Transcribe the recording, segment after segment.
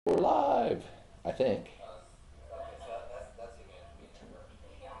We're live, I think.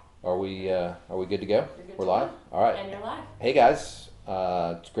 Are we good to go? You're good We're to live? go. All right. And you're live. Hey guys,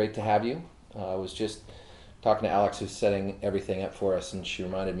 it's great to have you. I was just talking to Alex who's setting everything up for us, and she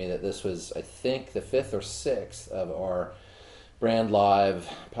reminded me that this was, I think, the fifth or sixth of our brand live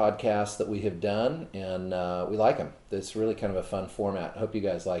podcasts that we have done, and we like them. It's really kind of a fun format. Hope you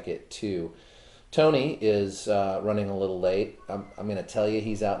guys like it too. Tony is running a little late. I'm going to tell you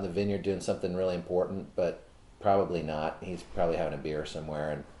he's out in the vineyard doing something really important, but probably not. He's probably having a beer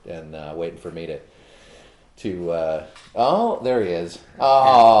somewhere and waiting for me to. Oh, there he is.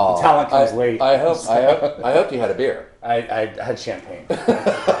 Oh, The talent comes late. I hope you had a beer. I had champagne.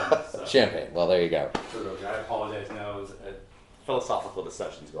 Champagne. Well, there you go. I apologize. No, it was philosophical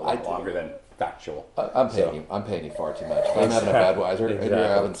discussions go a I lot longer than factual. I'm paying you. I'm paying you far too much. I'm having a Budweiser and you're Exactly.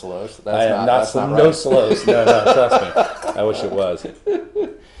 having Solos. I am not right. no slows. No, trust me. I wish it was.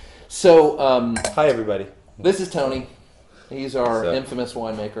 So, Hi, everybody. this is Tony. He's our What's up? infamous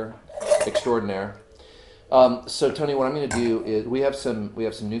winemaker extraordinaire. So Tony, what I'm going to do is we have some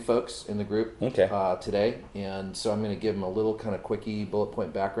new folks in the group Okay. today, and so I'm going to give them a little kind of quickie bullet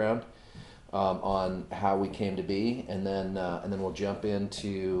point background on how we came to be, and then we'll jump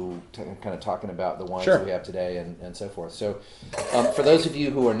into kind of talking about the wines Sure. that we have today and so forth. So for those of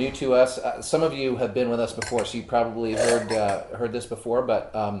you who are new to us, some of you have been with us before, so you probably heard this before,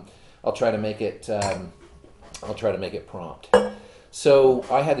 but I'll try to make it prompt. So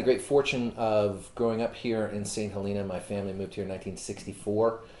I had the great fortune of growing up here in St. Helena. My family moved here in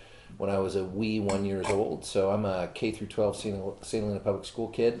 1964 when I was a wee 1 years old. So I'm a K through 12 St. Helena public school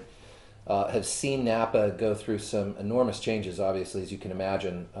kid. Have seen Napa go through some enormous changes, obviously, as you can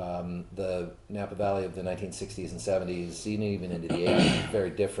imagine. The Napa Valley of the 1960s and 70s, even into the 80s,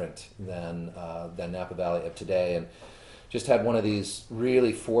 very different than Napa Valley of today. And just had one of these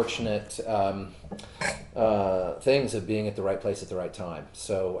really fortunate things of being at the right place at the right time.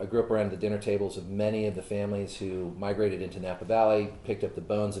 So I grew up around the dinner tables of many of the families who migrated into Napa Valley, picked up the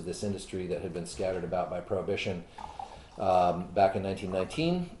bones of this industry that had been scattered about by Prohibition back in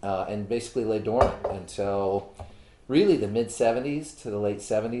 1919, and basically lay dormant until really the mid 70s to the late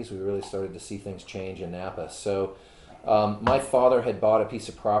 70s. We really started to see things change in Napa. So my father had bought a piece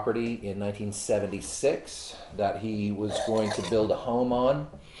of property in 1976 that he was going to build a home on.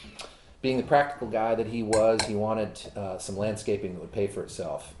 Being the practical guy that he was, he wanted some landscaping that would pay for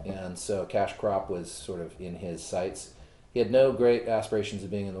itself. And so cash crop was sort of in his sights. He had no great aspirations of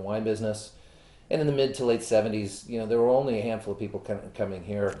being in the wine business. And in the mid to late 70s, there were only a handful of people coming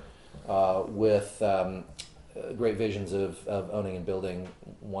here with great visions of owning and building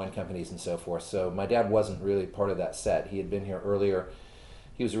wine companies and so forth. So my dad wasn't really part of that set. He had been here earlier.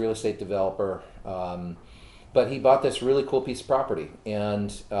 He was a real estate developer, but he bought this really cool piece of property,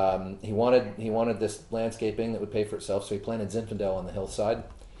 and he wanted this landscaping that would pay for itself. So he planted Zinfandel on the hillside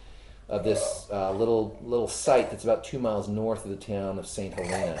of this little site that's about 2 miles north of the town of St.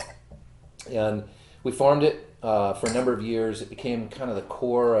 Helena, and we farmed it for a number of years. It became kind of the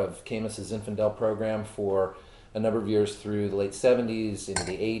core of Camis's Zinfandel program for a number of years through the late 70s into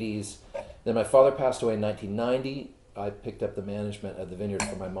the 80s. Then my father passed away in 1990. I picked up the management of the vineyard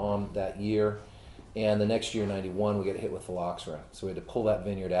for my mom that year. And the next year, 91, we got hit with phylloxera. So we had to pull that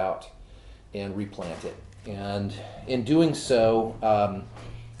vineyard out and replant it. And in doing so,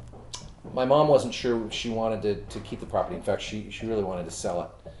 my mom wasn't sure she wanted to keep the property. In fact, she really wanted to sell it.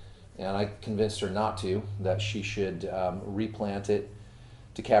 And I convinced her not to, that she should replant it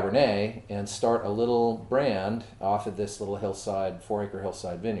to Cabernet and start a little brand off of this little hillside, 4-acre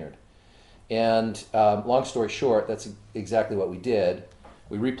hillside vineyard. And long story short, that's exactly what we did.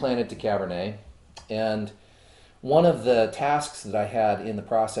 We replanted to Cabernet. And one of the tasks that I had in the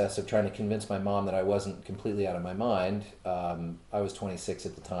process of trying to convince my mom that I wasn't completely out of my mind, I was 26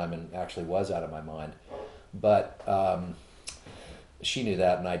 at the time and actually was out of my mind. But she knew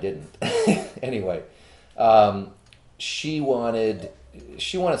that and I didn't. Anyway, she wanted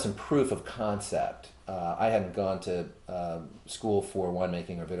some proof of concept. I hadn't gone to school for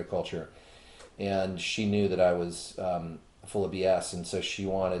winemaking or viticulture, and she knew that I was full of BS, and so she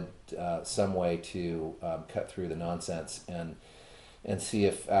wanted some way to cut through the nonsense and see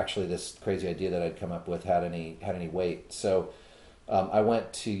if actually this crazy idea that I'd come up with had any weight. So I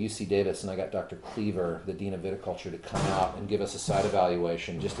went to UC Davis and I got Dr. Cleaver, the Dean of Viticulture, to come out and give us a site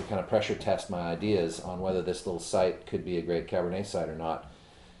evaluation just to kind of pressure test my ideas on whether this little site could be a great Cabernet site or not.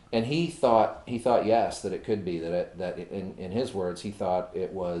 And he thought yes, that it could be, that in his words, he thought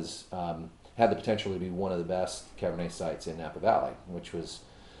it was had the potential to be one of the best Cabernet sites in Napa Valley, which was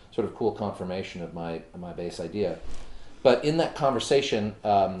sort of cool confirmation of my base idea. But in that conversation,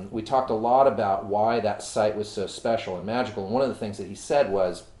 we talked a lot about why that site was so special and magical. And one of the things that he said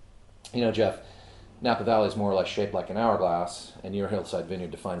was, Jeff, Napa Valley is more or less shaped like an hourglass, and your hillside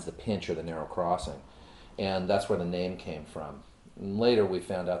vineyard defines the pinch or the narrow crossing. And that's where the name came from. And later we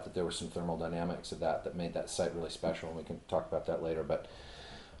found out that there were some thermodynamics of that made that site really special, and we can talk about that later. But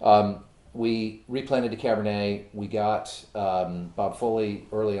we replanted to Cabernet. We got Bob Foley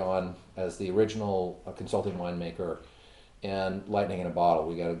early on as the original consulting winemaker, and lightning in a bottle.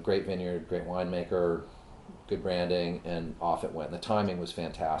 We got a great vineyard, great winemaker, good branding, and off it went. And the timing was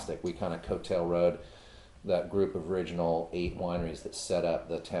fantastic. We kind of coattail rode that group of original 8 wineries that set up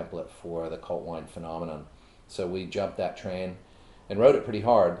the template for the cult wine phenomenon. So we jumped that train and rode it pretty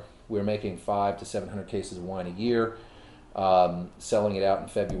hard. We were making 500 to 700 cases of wine a year, selling it out in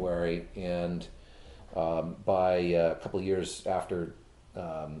February, and by a couple of years after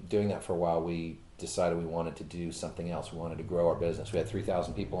doing that for a while, we decided we wanted to do something else. We wanted to grow our business. We had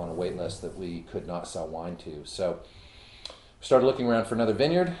 3,000 people on a wait list that we could not sell wine to. So we started looking around for another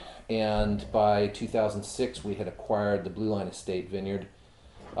vineyard, and by 2006 we had acquired the Blue Line Estate Vineyard,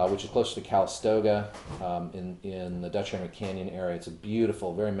 which is close to Calistoga in the Dutch Henry Canyon area. It's a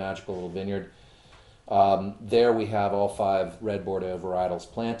beautiful, very magical little vineyard. There we have all 5 red Bordeaux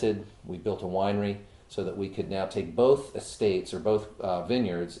varietals planted. We built a winery so that we could now take both estates or both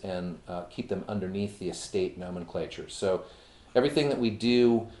vineyards and keep them underneath the estate nomenclature. So everything that we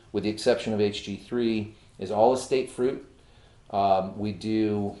do, with the exception of HG3, is all estate fruit. We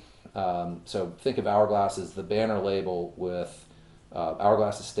do, so think of Hourglass as the banner label with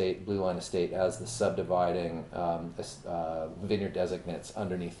Hourglass Estate, Blue Line Estate as the subdividing vineyard designates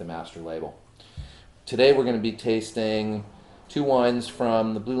underneath the master label. Today we're going to be tasting 2 wines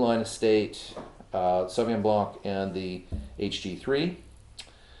from the Blue Line Estate, Sauvignon Blanc and the HG3.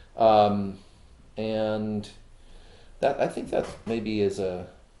 And that, I think that maybe is a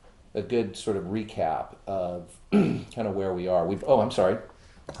good sort of recap of kind of where we are. I'm sorry.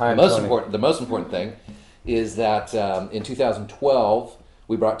 Hi, The most important thing is that in 2012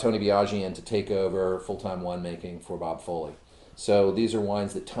 we brought Tony Biaggi in to take over full-time winemaking for Bob Foley. So these are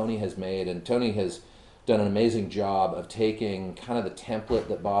wines that Tony has made, and Tony has done an amazing job of taking kind of the template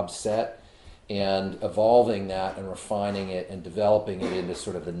that Bob set and evolving that and refining it and developing it into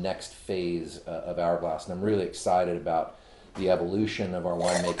sort of the next phase of Hourglass. And I'm really excited about the evolution of our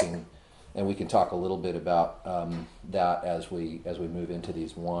winemaking, and we can talk a little bit about that as we move into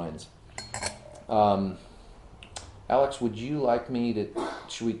these wines. Alex, would you like me to,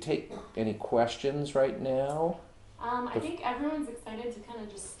 should we take any questions right now? I think everyone's excited to kind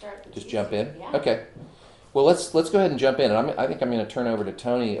of just start the Just jump in? Yeah. Okay. Well, let's go ahead and jump in. And I think I'm going to turn over to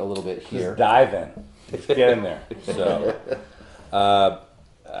Tony a little bit here. Just dive in. Let's get in there. So,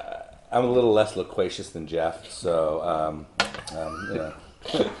 I'm a little less loquacious than Jeff, so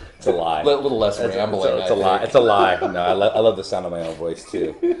it's a lie. A little less rambling. It's a lie. It's a lie. No, I love the sound of my own voice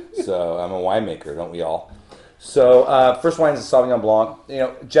too. So I'm a winemaker, don't we all? So first wine is a Sauvignon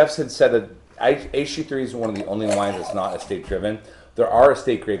Blanc. Jeff had said that HG3 is one of the only wines that's not estate driven. There are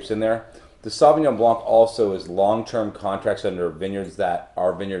estate grapes in there. The Sauvignon Blanc also is long-term contracts under vineyards that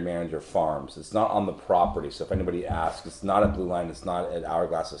our vineyard manager farms. It's not on the property, so if anybody asks, it's not at Blue Line, it's not at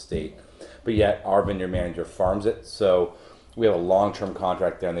Hourglass Estate, but yet our vineyard manager farms it. So we have a long-term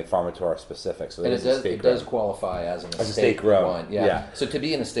contract there, and they farm it to our specifics. So and it does qualify as an estate grown wine. Yeah. So to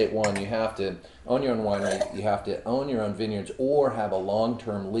be an estate wine, you have to own your own winery, you have to own your own vineyards, or have a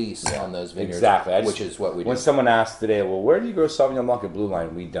long-term lease on those vineyards. Exactly. Which is what we do. When someone asks today, well, where do you grow Sauvignon Blanc at Blue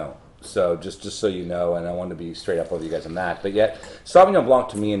Line? We don't. So just so you know, and I want to be straight up with you guys on that. But yet, Sauvignon Blanc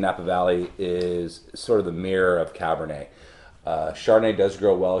to me in Napa Valley is sort of the mirror of Cabernet. Chardonnay does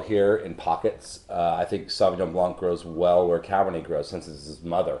grow well here in pockets. I think Sauvignon Blanc grows well where Cabernet grows, since it's his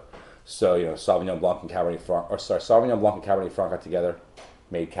mother. So Sauvignon Blanc and Cabernet Franc got together,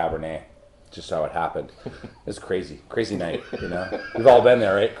 made Cabernet. Just how it happened. It's crazy night. We've all been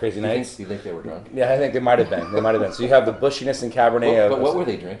there, right? Crazy nights. Do you think they were drunk? Yeah, I think they might have been. So you have the bushiness in Cabernet. But what were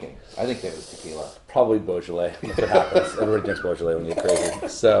they drinking? I think it was tequila. Probably Beaujolais. That's what happens. Everybody drinks Beaujolais when you get crazy.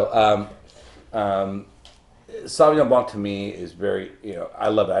 So Sauvignon Blanc to me is very, I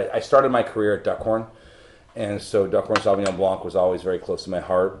love it. I started my career at Duckhorn, and so Duckhorn Sauvignon Blanc was always very close to my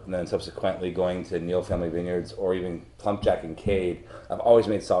heart. And then subsequently going to Neal Family Vineyards or even Plumpjack and Cade, I've always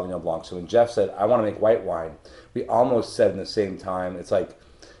made Sauvignon Blanc. So when Jeff said, I want to make white wine, we almost said in the same time, it's like,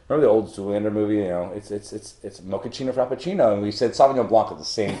 remember the old Zoolander movie? It's mochaccino frappuccino, and we said Sauvignon Blanc at the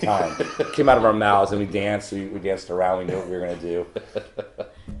same time. It came out of our mouths, and we danced. We danced around. We knew what we were going to do.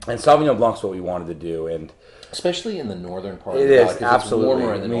 And Sauvignon Blanc's what we wanted to do, and Especially in the northern part it of the valley, is 'cause absolutely. it's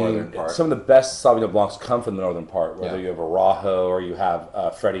warmer in the northern part. Some of the best Sauvignon Blancs come from the northern part, whether Yeah. you have Arajo or you have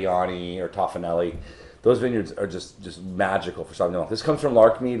Frediani or Toffanelli. Those vineyards are just magical for Sauvignon Blanc. This comes from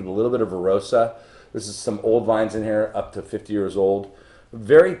Larkmead with a little bit of Barossa. This is some old vines in here, up to 50 years old.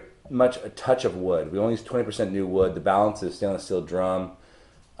 Very much a touch of wood. We only use 20% new wood. The balance is stainless steel drum,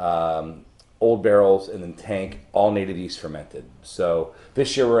 old barrels, and then tank, all native yeast fermented. So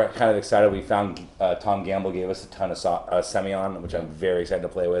this year we're kind of excited. We found Tom Gamble gave us a ton of Semillon, which I'm very excited to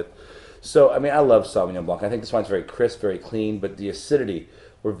play with. So, I mean, I love Sauvignon Blanc. I think this wine's very crisp, very clean, but the acidity,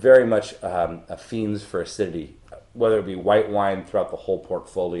 we're very much fiends for acidity, whether it be white wine throughout the whole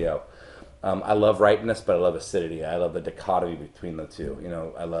portfolio. I love ripeness, but I love acidity. I love the dichotomy between the two. You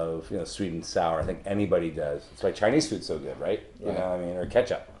know, I love sweet and sour. I think anybody does. It's why Chinese food's so good, right? You know, I mean, or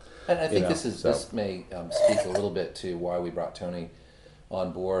ketchup. And I think this may speak a little bit to why we brought Tony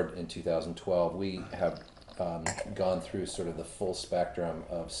on board in 2012. We have gone through sort of the full spectrum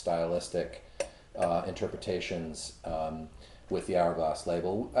of stylistic interpretations with the Hourglass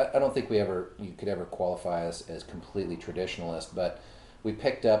label. I don't think you could ever qualify us as completely traditionalist, but we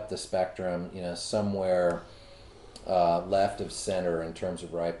picked up the spectrum, somewhere left of center in terms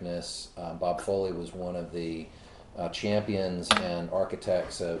of ripeness. Bob Foley was one of the champions and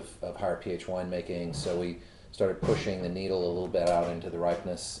architects of higher pH winemaking, so we started pushing the needle a little bit out into the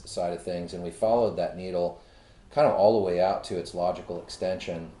ripeness side of things, and we followed that needle kind of all the way out to its logical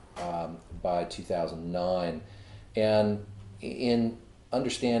extension by 2009. And in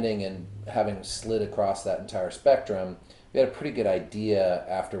understanding and having slid across that entire spectrum, we had a pretty good idea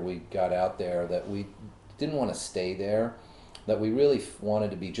after we got out there that we didn't want to stay there, that we really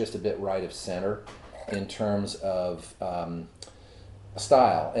wanted to be just a bit right of center in terms of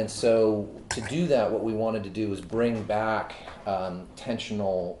style. And so to do that, what we wanted to do was bring back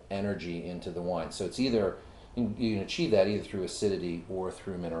tensional energy into the wine. So it's either, you can achieve that either through acidity or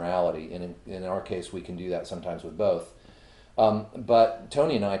through minerality. And in our case, we can do that sometimes with both. But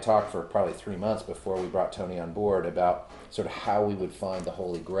Tony and I talked for probably 3 months before we brought Tony on board about sort of how we would find the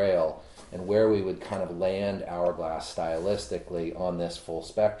Holy Grail and where we would kind of land Hourglass stylistically on this full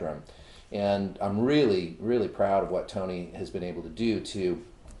spectrum. And I'm really, really proud of what Tony has been able to do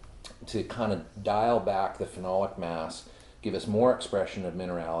to kind of dial back the phenolic mass, give us more expression of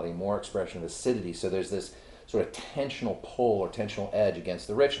minerality, more expression of acidity. So there's this sort of tensional pull or tensional edge against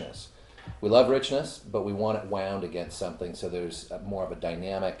the richness. We love richness, but we want it wound against something so there's more of a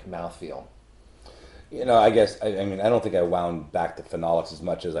dynamic mouthfeel. I guess, I mean, I don't think I wound back the phenolics as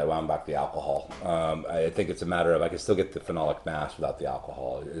much as I wound back the alcohol. I think it's a matter of I can still get the phenolic mass without the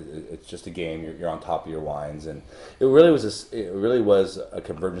alcohol. It's just a game. You're on top of your wines, and it really was a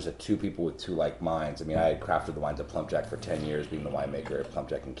convergence of two people with two like minds. I mean, I had crafted the wines at Plumpjack for 10 years, being the winemaker at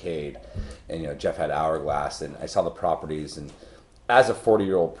Plumpjack and Cade, and Jeff had Hourglass, and I saw the properties. And as a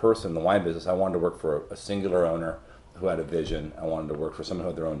 40-year-old person in the wine business, I wanted to work for a singular owner who had a vision. I wanted to work for someone who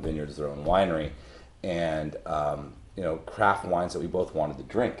had their own vineyards, their own winery, and craft wines that we both wanted to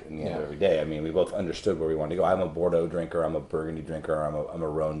drink in the end of every day. I mean, we both understood where we wanted to go. I'm a Bordeaux drinker, I'm a Burgundy drinker, I'm a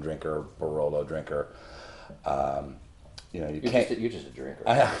Rhone drinker, Barolo drinker. You're just a drinker.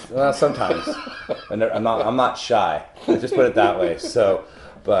 Well, sometimes. I'm not shy. Let's just put it that way. So,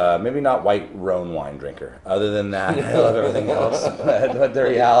 but maybe not white Rhone wine drinker. Other than that, I love everything else. But the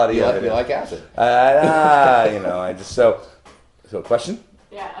reality of it, you like acid. I just so question.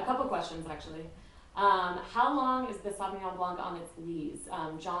 Yeah, a couple questions actually. How long is the Sauvignon Blanc on its lees?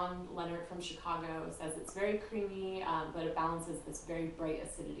 John Leonard from Chicago says it's very creamy, but it balances this very bright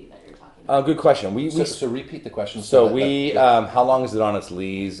acidity that you're talking about. Good question. So repeat the question. How long is it on its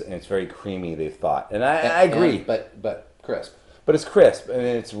lees? And it's very creamy, they thought. And I agree. But crisp. But it's crisp, and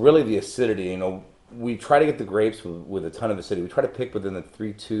it's really the acidity. We try to get the grapes with a ton of acidity. We try to pick within the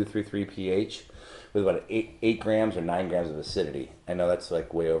 3.2, 3.3 pH. With about 8 grams or 9 grams of acidity. I know that's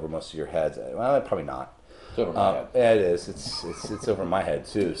like way over most of your heads. Well, probably not. It's over my head. Yeah, it is. It's over my head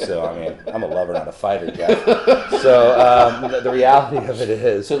too. So I mean, I'm a lover, not a fighter, Jeff. So the reality of it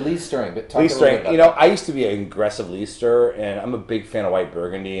is. So lees stirring, but lees stirring. I used to be an aggressive lees stirrer, and I'm a big fan of white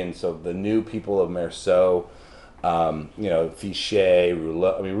Burgundy. And so the new people of Meursault, Fichet,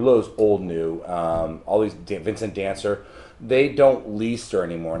 Rouleau. I mean, Rouleau's old new. All these Vincent Dancer. They don't lees stir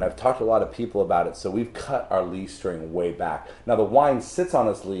anymore, and I've talked to a lot of people about it, so we've cut our lees stirring way back. Now the wine sits on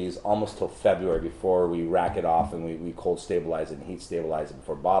its lees almost till February before we rack it off and we cold stabilize it and heat stabilize it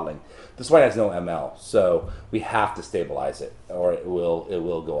before bottling. This wine has no ML, so we have to stabilize it or it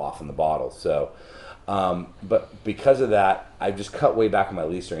will go off in the bottle. So, but because of that, I've just cut way back on my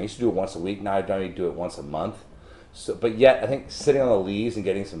lees stirring. I used to do it once a week, now I don't need to do it once a month. So, but yet I think sitting on the lees and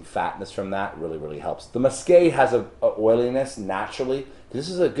getting some fatness from that really, really helps. The Muscat has a oiliness naturally. This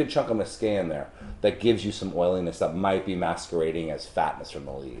is a good chunk of Muscat in there that gives you some oiliness that might be masquerading as fatness from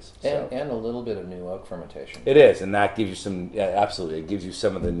the lees. So. And a little bit of new oak fermentation. It is, and that gives you some, absolutely, it gives you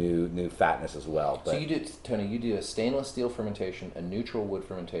some of the new fatness as well. But so you do, Tony, you do a stainless steel fermentation, a neutral wood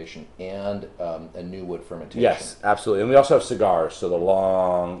fermentation, and a new wood fermentation. Yes, absolutely. And we also have cigars, so the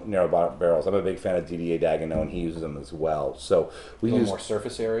long, narrow barrels. I'm a big fan of DDA Dagenot, and he uses them as well. So we use more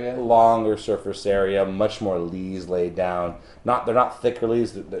surface area? Longer surface area, much more lees laid down. They're not thicker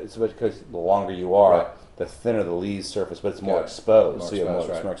lees, it's because the longer you are, right, the thinner the lees surface, but it's more exposed.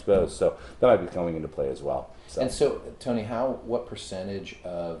 It's more exposed. So that might be coming into play as well. So. And so, Tony, what percentage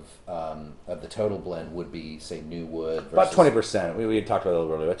of the total blend would be, say, new wood? About 20%. We had talked about it a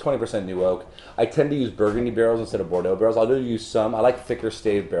little earlier. 20% new oak. I tend to use Burgundy barrels instead of Bordeaux barrels. I'll use some. I like thicker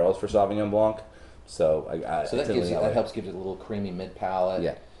staved barrels for Sauvignon Blanc. So that helps give it a little creamy mid palate.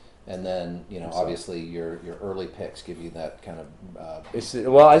 Yeah. And then obviously your early picks give you that kind of. I just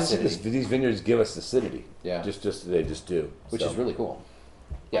think these vineyards give us acidity. Yeah. They just do. Which is really cool.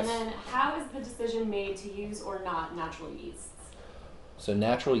 Yes. And then, how is the decision made to use or not natural yeasts? So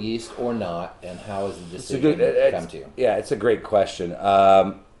natural yeast or not, and how is the decision come to you? Yeah, it's a great question.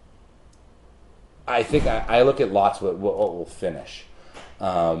 I think I look at lots what will finish.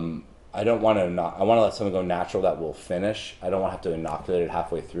 I don't want to I want to let something go natural that will finish. I don't want to have to inoculate it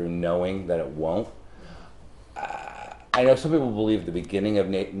halfway through knowing that it won't. I know some people believe at the beginning of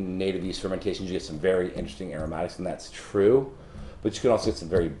native yeast fermentations you get some very interesting aromatics, and that's true. But you can also get some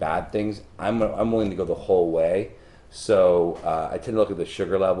very bad things. I'm willing to go the whole way. So I tend to look at the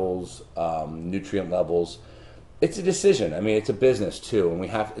sugar levels, nutrient levels. It's a decision. I mean, it's a business too, and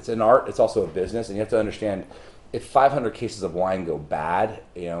it's an art. It's also a business, and you have to understand. If 500 cases of wine go bad,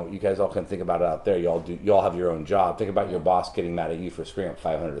 you guys all can think about it out there. You all have your own job. Think about your boss getting mad at you for screwing up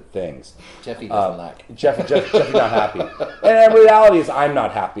 500 things. Jeffy doesn't like. Jeffy's not happy. And the reality is I'm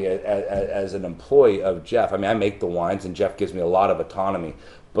not happy as an employee of Jeff. I mean, I make the wines, and Jeff gives me a lot of autonomy.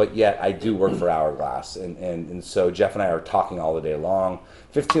 But yet I do work for Hourglass. And so Jeff and I are talking all the day long.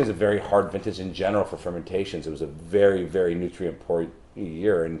 15 is a very hard vintage in general for fermentations. It was a very, very nutrient-poor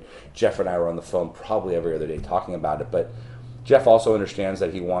year, and Jeff and I were on the phone probably every other day talking about it. But Jeff also understands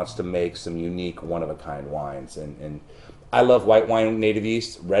that he wants to make some unique, one-of-a-kind wines. And I love white wine native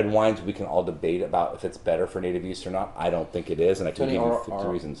yeast. Red wines, we can all debate about if it's better for native yeast or not. I don't think it is, and I can give you 50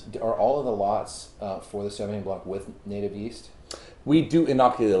 reasons. Are all of the lots for the Sauvignon Blanc with native yeast? We do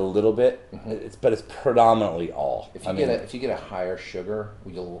inoculate a little bit, but it's predominantly all. If you get a higher sugar,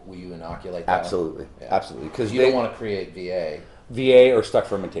 will you inoculate that? Absolutely, absolutely. Because you don't want to create VA or stuck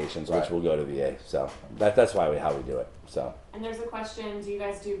fermentations, which will go to VA. So that's how we do it. So. And there's a question: do you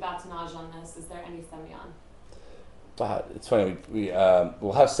guys do batonnage on this? Is there any Semillon? It's funny.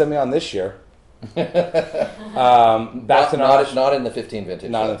 We'll have Semillon this year. Batonnage, not in the 15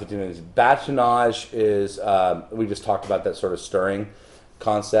 vintage. Not in the 15 vintage. Batonnage is we just talked about that sort of stirring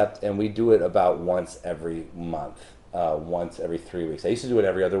concept, and we do it about once every month. Once every 3 weeks. I used to do it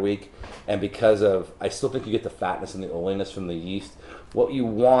every other week, and I still think you get the fatness and the oiliness from the yeast. What you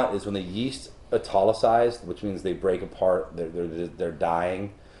want is when the yeast autolysize, which means they break apart, they're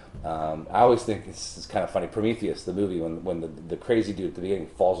dying. I always think it's kind of funny. Prometheus, the movie, when the crazy dude at the beginning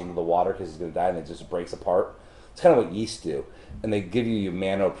falls into the water because he's going to die, and it just breaks apart. It's kind of what yeast do, and they give you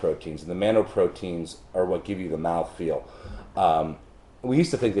manoproteins, and the manoproteins are what give you the mouthfeel. We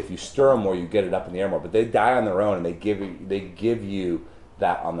used to think that if you stir them more, you get it up in the air more, but they die on their own, and they give you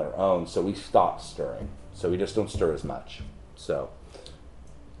that on their own. So we stopped stirring. So we just don't stir as much. So.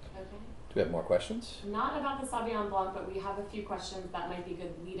 Okay. Do we have more questions? Not about the Sauvignon Blanc, but we have a few questions that might be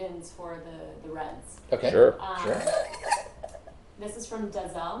good lead-ins for the reds. Okay. Sure. Sure. This is from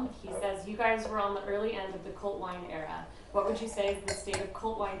Dezel. He says, you guys were on the early end of the cult wine era. What would you say is the state of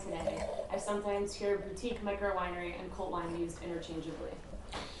cult wine today? I sometimes hear boutique micro winery and cult wine used interchangeably.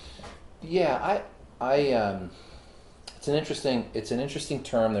 Yeah, it's an interesting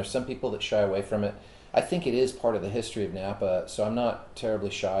term. There's some people that shy away from it. I think it is part of the history of Napa, so I'm not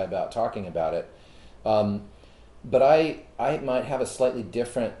terribly shy about talking about it. But I might have a slightly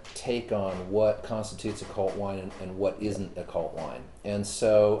different take on what constitutes a cult wine and what isn't a cult wine. And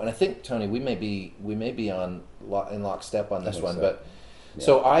I think, Tony, we may be in lockstep on this one. So. But Yeah.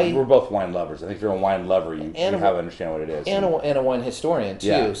 so we're both wine lovers. I think if you're a wine lover, you have to understand what it is. And a wine historian too.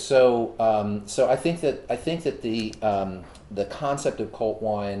 Yeah. So I think that the concept of cult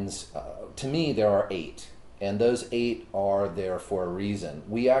wines, to me, there are 8. And those 8 are there for a reason.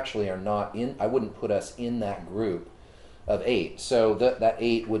 We actually are not in. I wouldn't put us in that group of 8. So that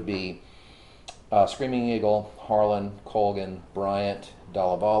 8 would be Screaming Eagle, Harlan, Colgan, Bryant,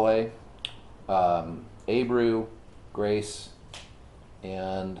 Dalla Valle, Abreu, Grace,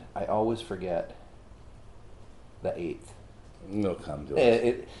 and I always forget the eighth. No come to It, it.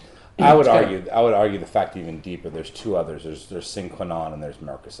 it, I would it's kind of- argue the fact even deeper. There's two others. There's Sinquanon and there's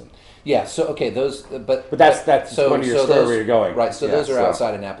Murkison. Yeah. So okay, those. But that's one of your story where you're going. Right. So Yeah, those are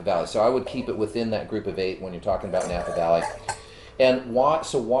outside of Napa Valley. So I would keep it within that group of 8 when you're talking about Napa Valley. And why?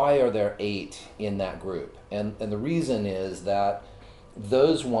 So why are there 8 in that group? And the reason is that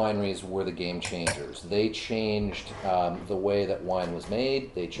those wineries were the game changers. They changed the way that wine was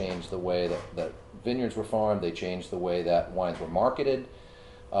made. They changed the way that vineyards were farmed. They changed the way that wines were marketed.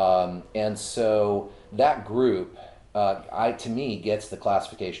 And so that group, to me, gets the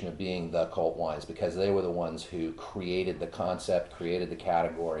classification of being the cult wines because they were the ones who created the concept, created the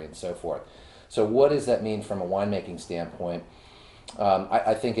category, and so forth. So what does that mean from a winemaking standpoint?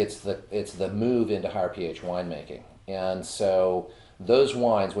 I think it's the move into higher pH winemaking. And so those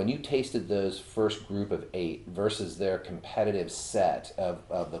wines, when you tasted those first group of 8 versus their competitive set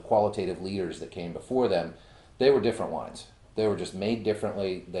of the qualitative leaders that came before them, they were different wines. They were just made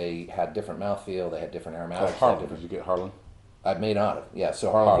differently. They had different mouthfeel. They had different aromatics. Harlan. Did you get Harlan? I may not have. Yeah,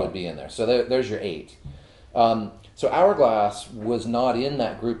 so Harlan would be in there. So there's your 8. So Hourglass was not in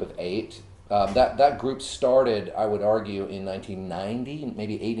that group of 8. That group started, I would argue, in 1990,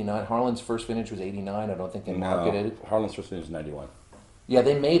 maybe 89. Harlan's first vintage was 89. I don't think they marketed it. Harlan's first vintage was 91. Yeah,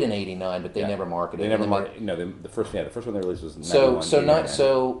 they made an 89, but they never marketed it. They never marketed. No, the first one they released was 91.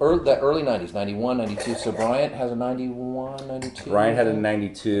 The early 90s, 91, 92. So Bryant has a 91, 92. Bryant had a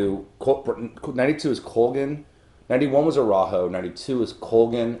 92. 92 is Colgan. 91 was Arajo. 92 is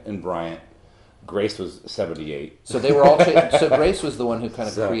Colgan and Bryant. Grace was 78. So they were all. So Grace was the one who kind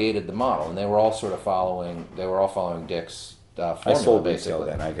of created the model, and they were all sort of following. They were all following Dick's formula. I sold basically.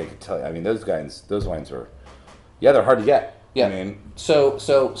 retail then. I could tell you. I mean, those wines are. Yeah, they're hard to get. Yeah. I mean, so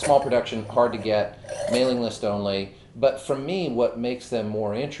small production, hard to get, mailing list only. But for me, what makes them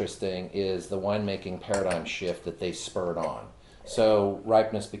more interesting is the winemaking paradigm shift that they spurred on. So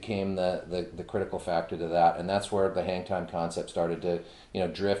ripeness became the critical factor to that, and that's where the hang time concept started to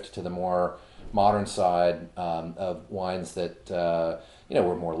drift to the more modern side of wines that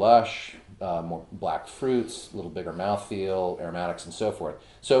were more lush, more black fruits, a little bigger mouthfeel, aromatics, and so forth.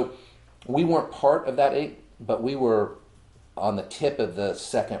 So we weren't part of that 8, but we were on the tip of the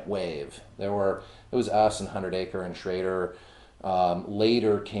second wave. It was us and 100 Acre and Schrader.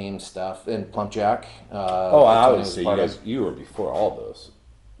 Later came stuff and Plumpjack. Obviously, you were before all those.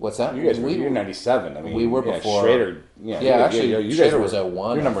 What's that? You guys were 97. I mean, we were before Schrader. You Schrader guys was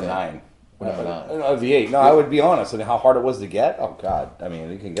 01. You're number 9. We're number 9 of the 8. No, I would be honest. I mean, how hard it was to get. Oh God, I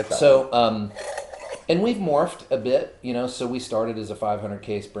mean, you can get that. So, and we've morphed a bit, So we started as a 500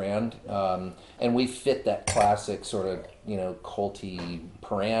 case brand, and we fit that classic sort of culty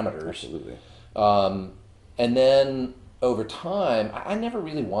parameters. Absolutely. And then over time, I never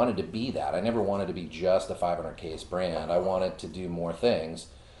really wanted to be that. I never wanted to be just a 500 case brand. I wanted to do more things.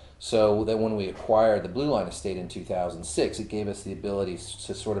 So then when we acquired the Blue Line Estate in 2006, it gave us the ability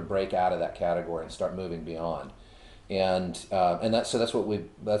to sort of break out of that category and start moving beyond. And that's what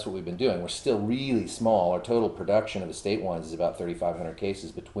we've been doing. We're still really small. Our total production of estate wines is about 3,500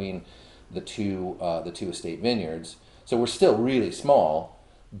 cases between the two estate vineyards. So we're still really small,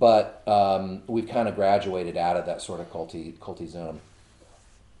 but we've kind of graduated out of that sort of culty zone.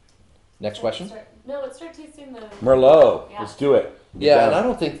 Next question. Let's start tasting the Merlot. Yeah. Let's do it. Yeah, and I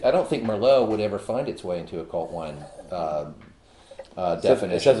don't think Merlot would ever find its way into a cult wine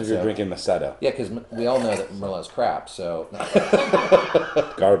definition. It says if you're drinking Macedo. Yeah, because we all know that Merlot's crap. So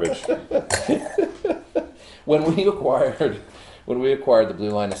Garbage. when we acquired the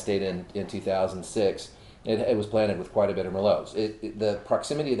Blue Line Estate in 2006, it was planted with quite a bit of Merlots. The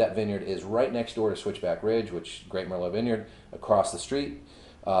proximity of that vineyard is right next door to Switchback Ridge, which great Merlot vineyard across the street.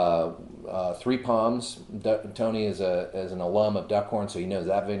 Three Palms. Tony is an alum of Duckhorn, so he knows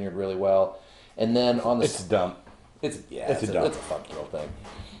that vineyard really well. And then on the It's dumb. It's a dump. It's a fun little thing.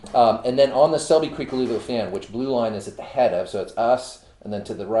 And then on the Selby Creek Louisville Fan, which Blue Line is at the head of, so it's us, and then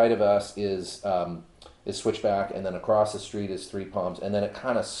to the right of us is Switchback, and then across the street is Three Palms, and then it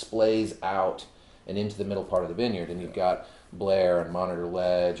kind of splays out and into the middle part of the vineyard, and you've got Blair and Monitor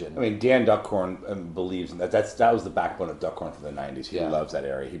Ledge, and I mean, Dan Duckhorn believes in that. That was the backbone of Duckhorn for the '90s. He loves that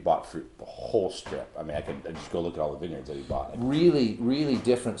area. He bought fruit the whole strip. I mean, I just go look at all the vineyards that he bought. Really, really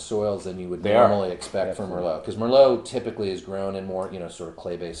different soils than you would normally expect from Merlot, because Merlot typically is grown in more sort of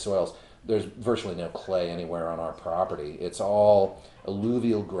clay-based soils. There's virtually no clay anywhere on our property. It's all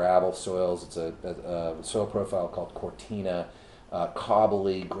alluvial gravel soils. It's a soil profile called Cortina.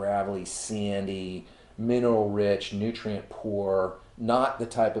 cobbly, gravelly, sandy, mineral rich, nutrient poor, not the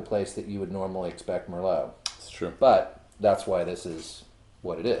type of place that you would normally expect Merlot. It's true. But that's why this is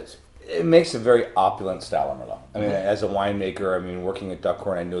what it is. It makes a very opulent style of Merlot. I mean, as a winemaker, I mean, working at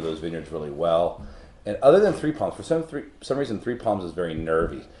Duckhorn, I know those vineyards really well. And other than Three Palms, for some reason, Three Palms is very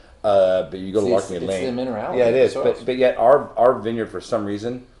nervy. But you go to Larkmead Lane. It's the minerality. Yeah, it is. of the soils. But yet our vineyard, for some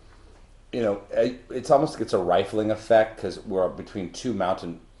reason, you know, it's almost gets a rifling effect because we're between two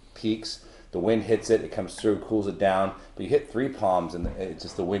mountain peaks. The wind hits it, it comes through, cools it down. But you hit Three Palms, and it's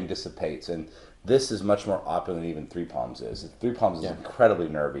just the wind dissipates. And this is much more opulent than even Three Palms is. Three Palms is incredibly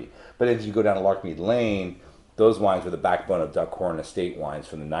nervy. But if you go down to Larkmead Lane, those wines were the backbone of Duckhorn estate wines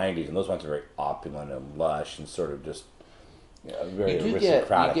from the 90s, and those wines are very opulent and lush and sort of just very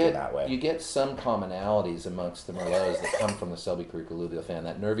aristocratic in that way. You get some commonalities amongst the Merlots that come from the Selby Creek alluvial fan.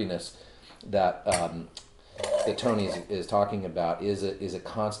 That nerviness that that Tony is talking about is a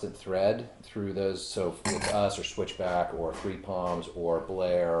constant thread through those. So with us, or Switchback, or Three Palms, or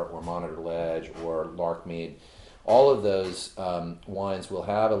Blair, or Monitor Ledge, or Larkmead, all of those wines will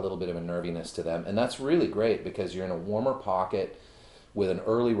have a little bit of a nerviness to them, and that's really great because you're in a warmer pocket with an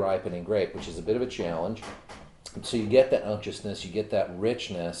early ripening grape, which is a bit of a challenge. So you get that unctuousness, you get that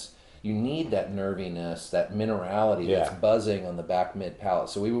richness. You need that nerviness, that minerality that's buzzing on the back mid palate.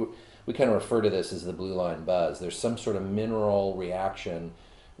 So we kind of refer to this as the blue line buzz. There's some sort of mineral reaction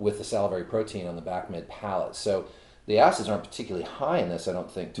with the salivary protein on the back mid palate. So the acids aren't particularly high in this, I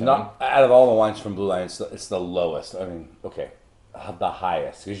don't think, Tony. Not out of all the wines from Blue Line, it's the lowest. I mean, okay, the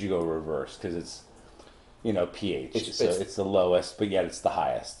highest because you go reverse because it's pH. It's the lowest, but yet it's the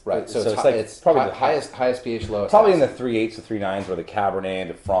highest. Right. So it's probably the highest pH, lowest. Probably acid. in the 3.8s to 3.9s, where the Cabernet and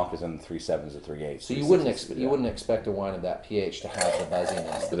the Franc is in the 3.7s to 3.8s. So you wouldn't expect a wine of that pH to have the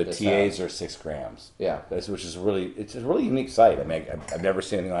buzziness. The TAs are 6 grams. Yeah. Which is it's a really unique site. I mean, I've never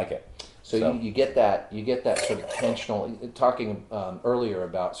seen anything like it. So you get that sort of tensional. Talking earlier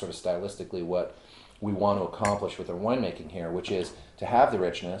about sort of stylistically what we want to accomplish with our winemaking here, which is to have the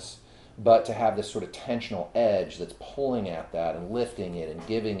richness, but to have this sort of tensional edge that's pulling at that and lifting it and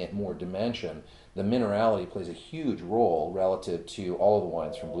giving it more dimension. The minerality plays a huge role relative to all of the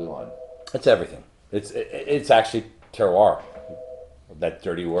wines from Blue Line. It's everything. It's actually terroir. That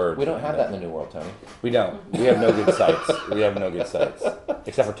dirty word. We don't have that in the New World, Tony. We don't. We have no good sites.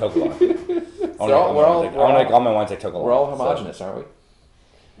 Except for Tokalon. I want to make all my wines like Tokalon. We're all homogenous, aren't we?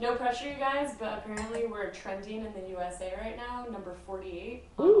 No pressure, you guys, but apparently we're trending in the USA right now, number 48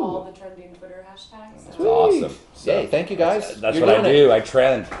 on all the trending Twitter hashtags. That's awesome. Yay, thank you guys. That's what I do. I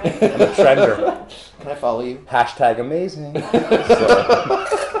trend. I'm a trender. Can I follow you? Hashtag amazing.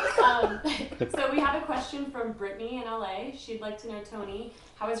 So we have a question from Brittany in LA. She'd like to know, Tony,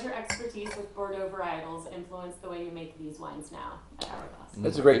 how has your expertise with Bordeaux varietals influenced the way you make these wines now at Hourglass?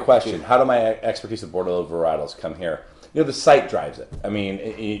 That's a great question. How do my expertise with Bordeaux varietals come here? The site drives it. I mean,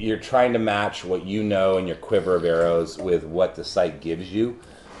 you're trying to match what you know in your quiver of arrows with what the site gives you.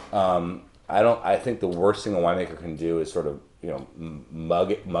 I think the worst thing a winemaker can do is sort of,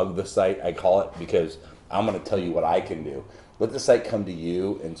 mug the site, I call it, because I'm going to tell you what I can do. Let the site come to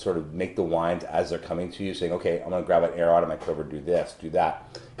you and sort of make the wines as they're coming to you, saying, okay, I'm going to grab an arrow out of my quiver, do this, do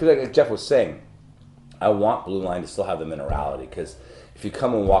that. Because like Jeff was saying, I want Blue Line to still have the minerality, because if you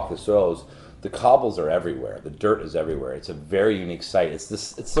come and walk the soils, the cobbles are everywhere. The dirt is everywhere. It's a very unique site.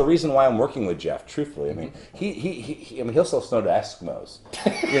 It's the reason why I'm working with Jeff. Truthfully, I mean, he'll sell snow to Eskimos,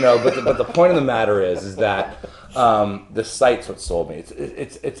 But the point of the matter is that the site's what sold me.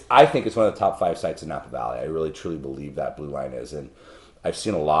 I think it's one of the top 5 sites in Napa Valley. I really truly believe that Blue Line is, and I've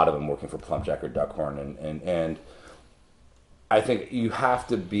seen a lot of them working for Plumpjack or Duckhorn, and I think you have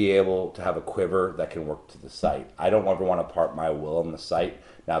to be able to have a quiver that can work to the site. I don't ever want to part my will on the site.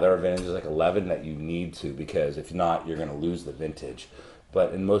 Now, there are vintages like 11 that you need to, because if not, you're going to lose the vintage.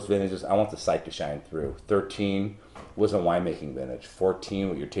 But in most vintages, I want the site to shine through. 13 was a winemaking vintage. 14,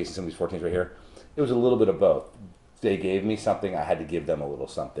 what you're tasting some of these 14s right here, it was a little bit of both. They gave me something, I had to give them a little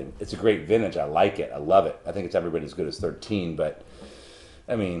something. It's a great vintage. I like it. I love it. I think it's every bit as good as 13, but,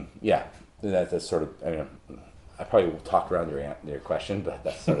 I mean, yeah, that's sort of, I probably talked around your question, but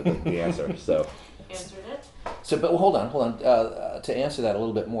that's sort of the answer. So Answered it. So, but hold on. To answer that a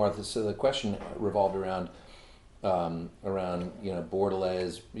little bit more, so the question revolved around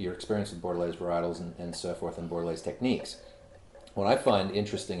Bordelaise, your experience with Bordelaise varietals and so forth, and Bordelaise techniques. What I find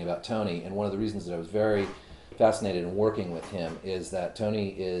interesting about Tony, and one of the reasons that I was very fascinated in working with him, is that Tony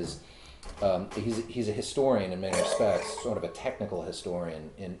is he's a historian in many respects, sort of a technical historian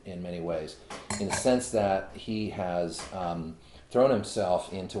in many ways, in the sense that he has thrown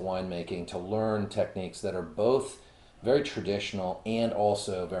himself into winemaking to learn techniques that are both very traditional and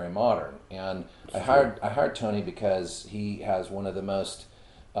also very modern. And I hired Tony because he has one of the most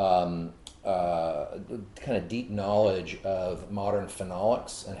kind of deep knowledge of modern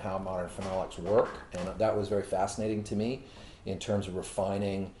phenolics and how modern phenolics work, and that was very fascinating to me in terms of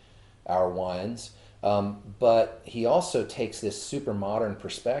refining our wines. But he also takes this super modern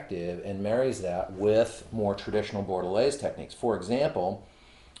perspective and marries that with more traditional Bordelaise techniques. For example,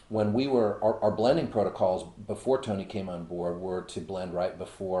 when we were, our blending protocols before Tony came on board were to blend right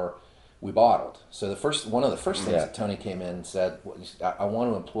before we bottled. So one of the first things that Tony came in and said, I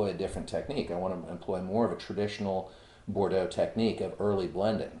want to employ a different technique. I want to employ more of a traditional Bordeaux technique of early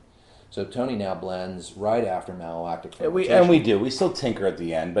blending. So Tony now blends right after malolactic fermentation. We do. We still tinker at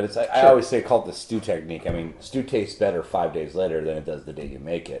the end, but it's I always say call it the stew technique. I mean, stew tastes better 5 days later than it does the day you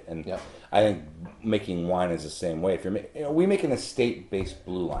make it. And I think making wine is the same way. If you're we make an estate-based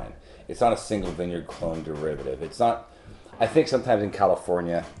blue line. It's not a single vineyard clone derivative. It's not. I think sometimes in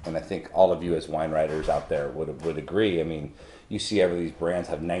California, and I think all of you as wine writers out there would agree. I mean, you see every these brands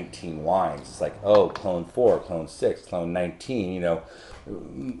have 19 wines. It's like, oh, clone 4, clone 6, clone 19. You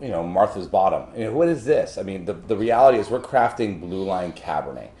know, Martha's Bottom. What is this? I mean, the reality is we're crafting blue line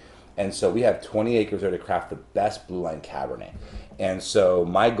Cabernet. And so we have 20 acres there to craft the best blue line Cabernet. And so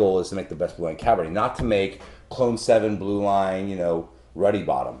my goal is to make the best blue line Cabernet, not to make clone 7 blue line, Ruddy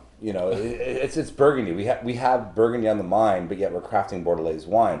Bottom. It's Burgundy. We have Burgundy on the mind, but yet we're crafting Bordelaise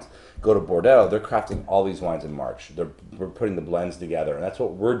wines. Go to Bordeaux, they're crafting all these wines in March. We're putting the blends together, and that's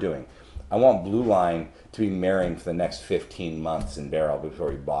what we're doing. I want blue line to be marrying for the next 15 months in barrel before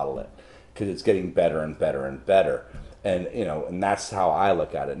we bottle it, because it's getting better and better and better. And and that's how I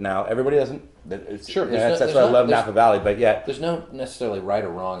look at it. Now everybody doesn't. Sure, that's why I love Napa Valley. But yet there's no necessarily right or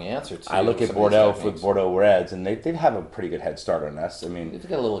wrong answer to. I look at Bordeaux with Bordeaux Reds, and they have a pretty good head start on us. I mean, they've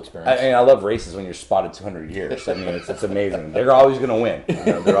got a little experience. I love races when you're spotted 200 years. I mean, it's amazing. They're always going to win.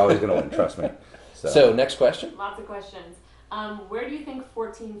 They're always going to win. Trust me. So next question. Lots of questions. Where do you think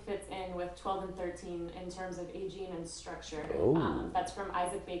 14 fits in with 12 and 13 in terms of aging and structure? That's from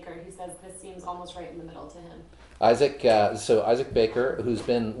Isaac Baker. He says this seems almost right in the middle to him. Isaac Baker, who's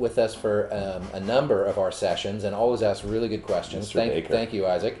been with us for a number of our sessions and always asks really good questions. Thank you,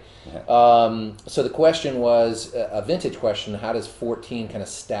 Isaac. Yeah. So the question was a vintage question. How does 14 kind of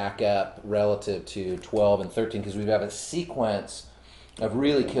stack up relative to 12 and 13? Because we have a sequence of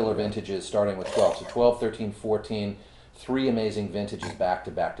really killer vintages starting with 12. So 12, 13, 14, 3 amazing vintages back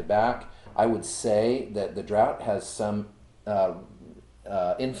to back to back. I would say that the drought has some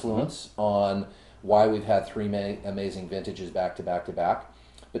influence on why we've had 3 amazing vintages back to back to back.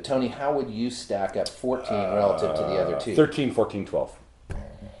 But Tony, how would you stack up 14 relative to the other 2? 13, 14, 12.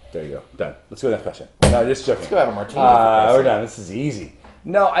 There you go. Done. Let's go to the next question. No, just joking. Let's go have a martini. We're done. This is easy.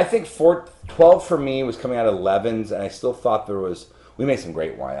 No, I think 12 for me was coming out of 11s, and I still thought we made some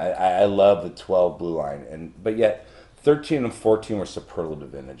great wine. I love the 12 blue line, but yet 13 and 14 were superlative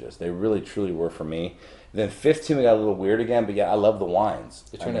vintages. They really, truly were for me. Then 15 we got a little weird again, but yeah, I love the wines.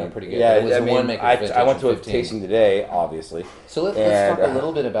 It turned out pretty good. Yeah, it was I went to a tasting today, obviously. So let's talk a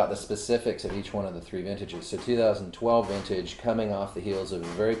little bit about the specifics of each one of the 3 vintages. So 2012 vintage coming off the heels of a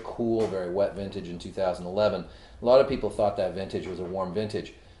very cool, very wet vintage in 2011. A lot of people thought that vintage was a warm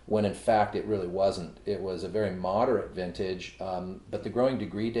vintage, when in fact it really wasn't. It was a very moderate vintage, but the growing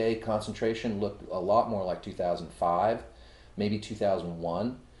degree day concentration looked a lot more like 2005, maybe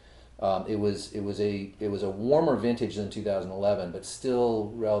 2001. It was a warmer vintage than 2011, but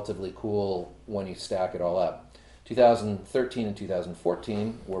still relatively cool when you stack it all up. 2013 and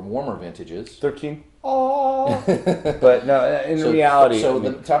 2014 were warmer vintages. 13? Oh, but no. In reality,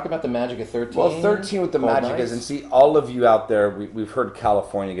 talk about the magic of 13. Well, 13 with the magic is, and see, all of you out there, we've heard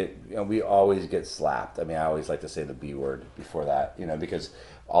California we always get slapped. I mean, I always like to say the B word before that, because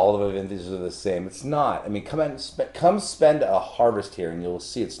all of the vintages are the same. It's not. I mean, come spend a harvest here, and you'll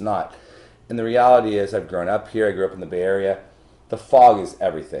see it's not. And the reality is, I've grown up here. I grew up in the Bay Area. The fog is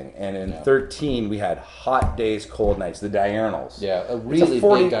everything. And in 13, we had hot days, cold nights, the diurnals. Yeah, a really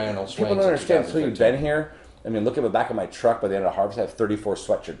big diurnal swing. People don't understand until you've been here. I mean, look at the back of my truck by the end of the harvest. I have 34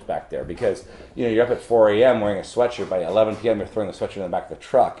 sweatshirts back there because, you're up at 4 a.m. wearing a sweatshirt. By 11 p.m., you're throwing the sweatshirt in the back of the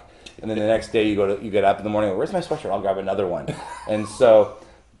truck. And then the next day, you get up in the morning, where's my sweatshirt? I'll grab another one. And so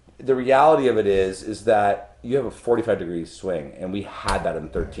the reality of it is that you have a 45 degree swing, and we had that in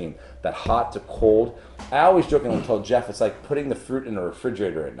 13. That hot to cold. I always jokingly told Jeff, it's like putting the fruit in a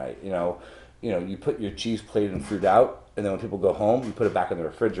refrigerator at night. You put your cheese plate and fruit out, and then when people go home, you put it back in the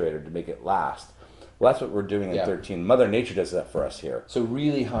refrigerator to make it last. Well, that's what we're doing in 13. Mother Nature does that for us here. So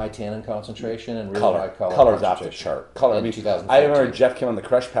really high tannin concentration and really high color's off the chart. Color. I remember Jeff came on the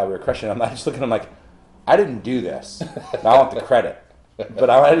crush pad. We were crushing. I'm just looking. I'm like, I didn't do this. I want the credit. But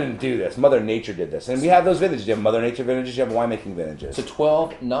I didn't do this. Mother Nature did this. And we have those vintages. You have Mother Nature vintages, you have winemaking vintages. So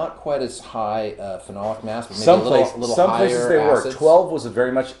 12, not quite as high phenolic mass, but maybe Some a little some higher places they acids. were. 12 was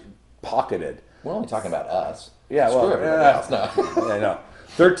very much pocketed. We're only talking about us. Yeah, Screw well, everybody else. No. Yeah, I know.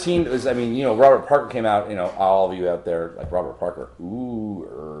 13 was, I mean, Robert Parker came out, all of you out there, like Robert Parker,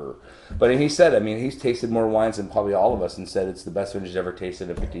 But he said, I mean, he's tasted more wines than probably all of us and said it's the best vintage he's ever tasted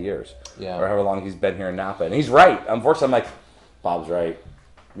in 50 years. Yeah. Or however long he's been here in Napa. And he's right. Unfortunately, I'm like, Bob's right.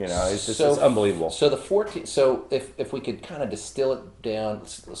 It's just it's unbelievable. So the 14. So if we could kind of distill it down,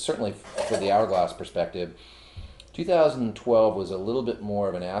 certainly for the Hourglass perspective, 2012 was a little bit more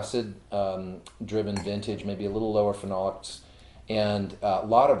of an acid-driven vintage, maybe a little lower phenolics, and a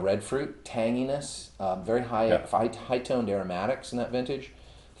lot of red fruit, tanginess, very high-toned aromatics in that vintage.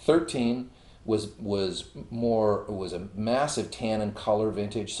 13 was a massive tannin color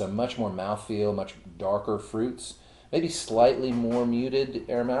vintage, so much more mouthfeel, much darker fruits. Maybe slightly more muted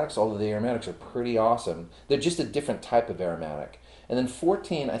aromatics, although the aromatics are pretty awesome. They're just a different type of aromatic. And then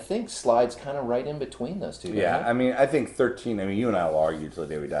 14, I think, slides kind of right in between those two. Yeah, I mean, I think 13, you and I will argue till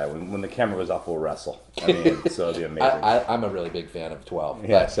the day we die. When the camera goes off, we'll wrestle. I mean, so it'll be amazing. I'm a really big fan of 12.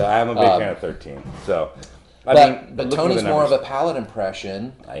 Yeah, but, so I'm a big fan of 13. So, but Tony's more of a palate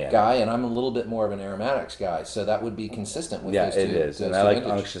impression guy, and I'm a little bit more of an aromatics guy. So that would be consistent with those two. Yeah, it is. And I like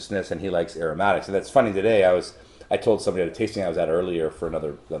unctuousnous, and he likes aromatics. And that's funny, today I told somebody at a tasting I was at earlier for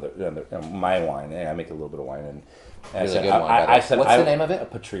another my wine. I make a little bit of wine, and really I said, what's the name of it? A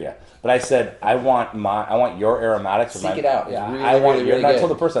Patria. But I said, I want your aromatics. Seek it out. Yeah, really, I want really, your. really and I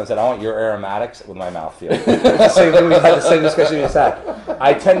told the person, I said, I want your aromatics with my mouthfeel. The same thing, we had the same discussion we just had.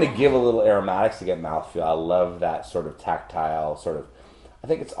 I tend to give a little aromatics to get mouthfeel. I love that sort of tactile sort of. I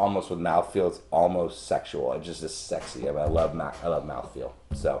think it's almost with mouthfeel. It's almost sexual. It's just as sexy. I love mouthfeel.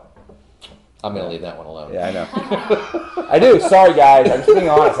 So. I'm going to leave that one alone. Yeah, I know. I do. Sorry, guys. I'm just being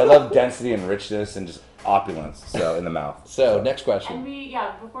honest. I love density and richness and just opulence. So in the mouth. So next question.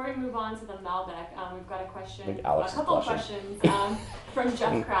 And before we move on to the Malbec, we've got a question. A couple of questions from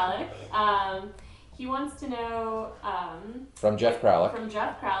Jeff Kralik. He wants to know from Jeff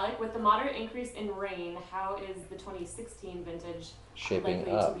Kralik. With the moderate increase in rain, how is the 2016 vintage shaping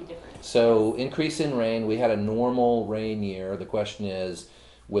likely up to be different? So increase in rain. We had a normal rain year. The question is,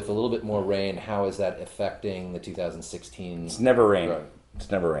 with a little bit more rain, how is that affecting the 2016? It's never rain. Growth?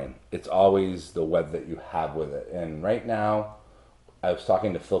 It's never rain. It's always the weather that you have with it. And right now, I was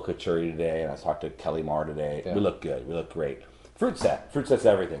talking to Phil Couture today, and I talked to Kelly Marr today. Yeah. We look good. We look great. Fruit set's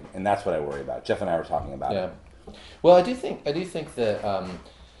everything, and that's what I worry about. Jeff and I were talking about it. Well, I do think that.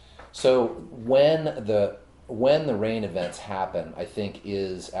 So when the rain events happen, I think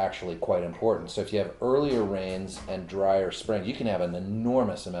is actually quite important. So if you have earlier rains and drier spring, you can have an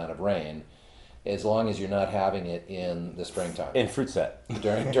enormous amount of rain as long as you're not having it in the springtime. In fruit set.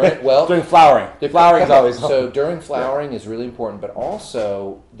 During flowering. Flowering is always... So during flowering is really important, but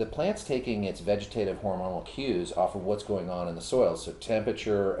also the plant's taking its vegetative hormonal cues off of what's going on in the soil. So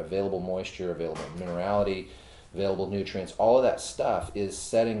temperature, available moisture, available minerality, available nutrients, all of that stuff is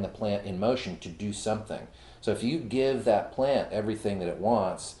setting the plant in motion to do something. So if you give that plant everything that it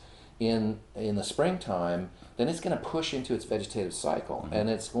wants in the springtime, then it's going to push into its vegetative cycle, and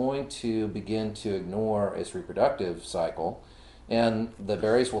it's going to begin to ignore its reproductive cycle, and the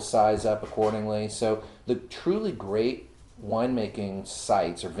berries will size up accordingly. So the truly great winemaking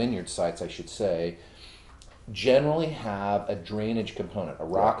sites, or vineyard sites I should say, generally have a drainage component, a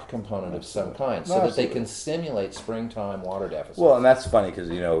rock component of some kind, so that they can simulate springtime water deficits. Well, and that's funny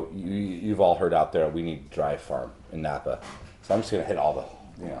because you've all heard out there we need dry farm in Napa, so I'm just gonna hit all the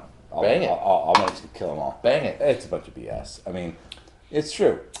Bang it. I'm gonna just kill them all. Bang it. It's a bunch of BS. I mean, it's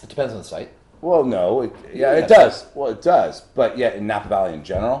true. It depends on the site. Well, no, it does. Well, it does, but yet in Napa Valley in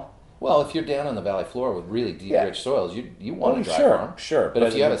general. Well, if you're down on the valley floor with really deep, rich soils, you want a dry farm. Sure. But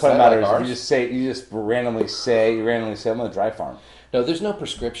if you have a site like ours, you just randomly say, I'm going to dry farm. No, there's no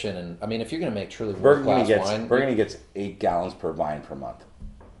prescription, and I mean, if you're going to make truly world-class wine, Burgundy gets 8 gallons per vine per month.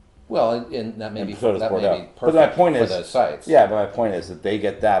 Well, and that may be perfect but my point for those sites. Yeah, but my point is that they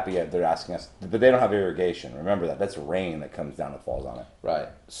get that, but yet they're asking us, but they don't have irrigation. Remember that. That's rain that comes down and falls on it. Right.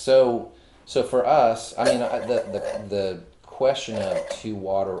 So for us, I mean, the question of to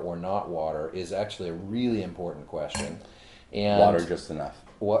water or not water is actually a really important question. And water just enough.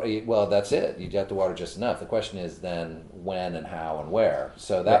 Well, that's it. You have to water just enough. The question is then when and how and where.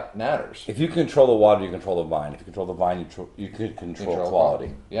 So that matters. If you control the water, you control the vine. If you control the vine, you can control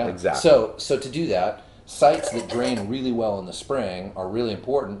quality. Yeah, exactly. So to do that, sites that drain really well in the spring are really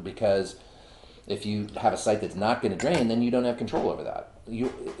important, because if you have a site that's not going to drain, then you don't have control over that.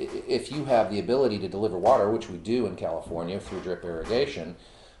 if you have the ability to deliver water, which we do in California through drip irrigation,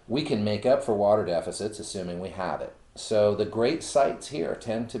 we can make up for water deficits, assuming we have it. So the great sites here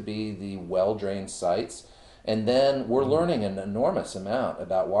tend to be the well-drained sites, and then we're learning an enormous amount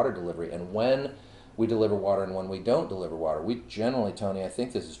about water delivery and when we deliver water and when we don't deliver water. We generally, Tony, I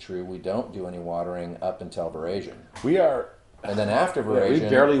think this is true, we don't do any watering up until veraison. We are. And then after veraison, we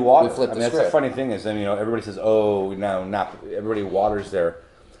barely water. we flip the That's script. the funny thing is, everybody says, "Oh, no, not everybody waters there."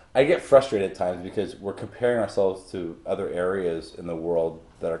 I get frustrated at times because we're comparing ourselves to other areas in the world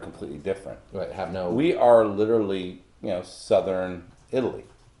that are completely different. Right, have no. We are literally, southern Italy.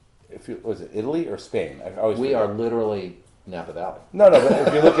 Was it Italy or Spain? I always We forget. are literally Napa Valley. No, but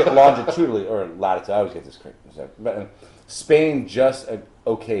if you look at longitudinally or latitude, I always get this correct. But Spain just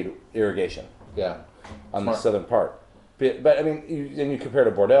okayed irrigation Yeah. on the Smart. southern part. But I mean, you compare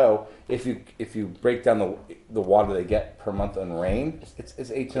to Bordeaux. If you break down the water they get per month on rain, it's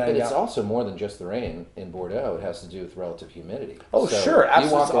 8 to 9 But it's gallons. also more than just the rain in Bordeaux. It has to do with relative humidity. Oh, So sure, absolutely,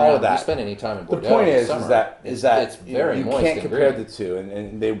 You walk it's all around, of that. You spend any time in The Bordeaux. point in the is summer, that it's very you moist can't and compare green. the two,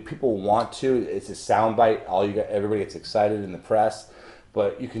 and people want to. It's a soundbite. Everybody gets excited in the press,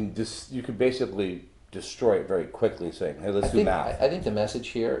 but you can basically destroy it very quickly, saying, "Hey, let's do math." I think the message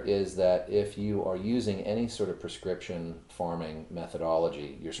here is that if you are using any sort of prescription farming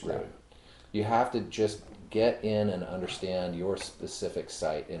methodology, you're screwed. Right. You have to just get in and understand your specific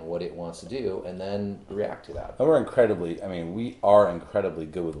site and what it wants to do, and then react to that. And we are incredibly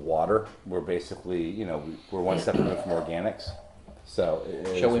good with water. We're basically, we're one step removed from organics. So,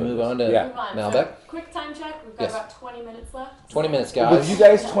 Shall we move on to Yeah. Move on. Malbec? So, quick time check. We've got Yes. about 20 minutes left. 20 minutes, With guys. you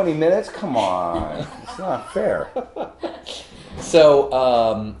guys 20 minutes? Come on. It's not fair. So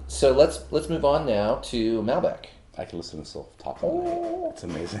let's move on now to Malbec. I can listen to myself talk all night. It's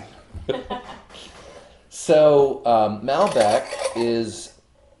amazing. So Malbec is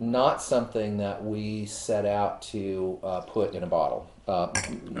not something that we set out to put in a bottle,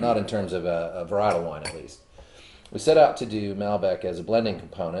 not in terms of a varietal wine at least. We set out to do Malbec as a blending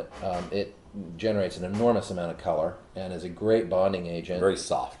component. It generates an enormous amount of color and is a great bonding agent. Very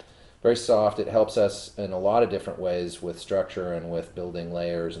soft. Very soft. It helps us in a lot of different ways with structure and with building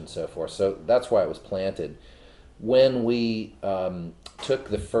layers and so forth. So that's why it was planted. When we took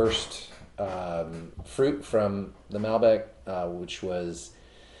the first fruit from the Malbec, which was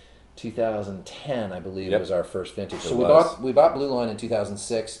 2010, I believe, Yep. was our first vintage. So It we was. bought Blue Line in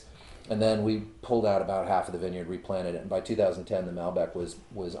 2006, and then we pulled out about half of the vineyard, replanted it, and by 2010 the Malbec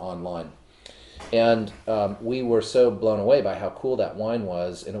was online. And we were so blown away by how cool that wine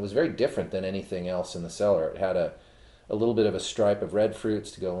was, and it was very different than anything else in the cellar. It had a little bit of a stripe of red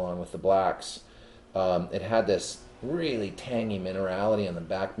fruits to go along with the blacks. It had this really tangy minerality on the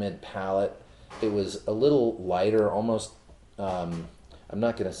back mid palate. It was a little lighter, almost, I'm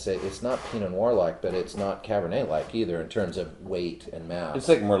not going to say, it's not Pinot Noir-like, but it's not Cabernet-like either in terms of weight and mass. It's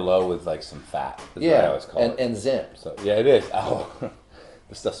like Merlot with like some fat. That's what I yeah, always call it. and Zimp. So, yeah, it is. Oh,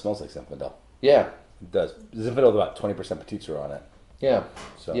 this stuff smells like Zinfandel. Yeah, It does. Zinfandel with about 20% Petit Sur on it. yeah,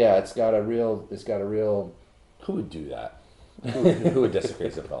 So yeah. It's got a real. Who would do that? Who would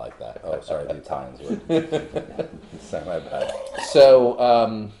desecrate Zinfandel like that? Oh, sorry, the Italians would. Sorry, my bad.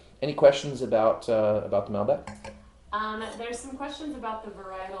 So, any questions about the Malbec? There's some questions about the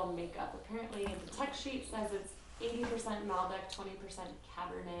varietal makeup. Apparently, the text sheet says it's 80% Malbec, 20%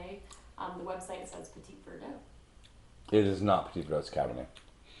 Cabernet. The website says Petit Verdot. It is not Petit Verdot, it's Cabernet.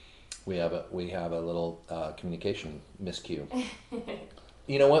 We have a little communication miscue.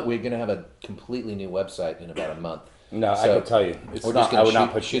 You know what? We're going to have a completely new website in about a month. No, So, I can tell you. It's we're not, just gonna I would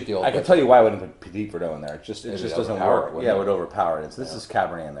not shoot the old I can website. tell you why I wouldn't put Petit Verdot in there. It just Maybe doesn't overpower it, work. wouldn't Yeah, it? it would overpower it. So this is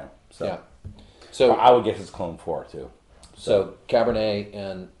Cabernet in there. So Yeah. So I would get his clone 4 too. so Cabernet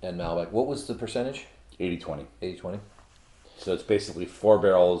and Malbec. What was the percentage? 80-20. 80-20? So it's basically 4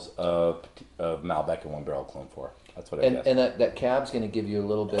 barrels of Malbec and 1 barrel of clone 4. That's what I guess. And that cab's going to give you a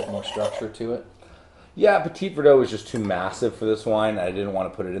little bit more structure to it. Yeah, Petit Verdot was just too massive for this wine. I didn't want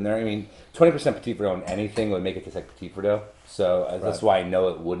to put it in there. I mean, 20% Petit Verdot in anything would make it taste like Petit Verdot. So that's why I know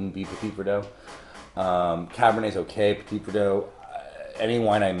it wouldn't be Petit Verdot. Cabernet's okay. Petit Verdot, any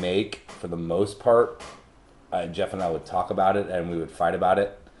wine I make, for the most part, Jeff and I would talk about it and we would fight about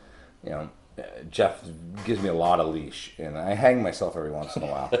it. You know, Jeff gives me a lot of leash, and I hang myself every once in a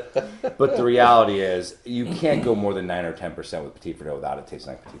while. But the reality is, you can't go more than 9 or 10% with Petit Verdot without it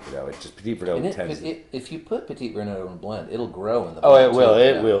tasting like Petit Verdot. It's just Petit Verdot And tends. if you put Petit Verdot in a blend, it'll grow in the Oh, blend. it will. too.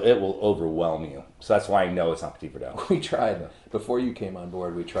 It Yeah. will. It will overwhelm you. So that's why I know it's not Petit Verdot. We tried, before you came on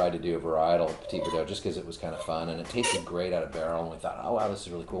board, we tried to do a varietal Petit Verdot just because it was kind of fun and it tasted great out of barrel, and we thought, oh wow, this is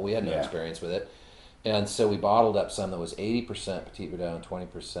really cool. We had no Yeah. experience with it. And so we bottled up some that was 80% Petit Verdot and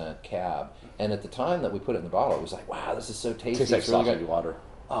 20% Cab. And at the time that we put it in the bottle, it was like, wow, this is so tasty. Tastes like It's really sausage good. water.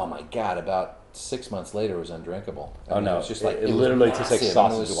 Oh my God, about 6 months later, it was undrinkable. I mean, No, it was just like, it was literally tastes like massive, and it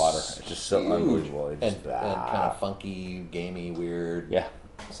sausage was water. It's just so huge. unbelievable. It's And, just, and kind of funky, gamey, weird, yeah,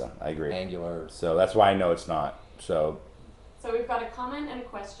 so I agree. angular. So that's why I know it's not. So So we've got a comment and a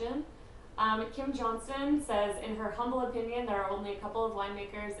question. Kim Johnson says, in her humble opinion, there are only a couple of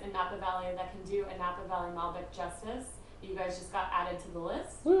winemakers in Napa Valley that can do a Napa Valley Malbec justice. You guys just got added to the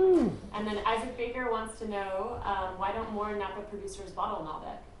list. woo. And then Isaac Baker wants to know, why don't more Napa producers bottle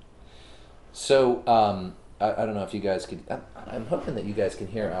Malbec? So I don't know if you guys could. I'm hoping that you guys can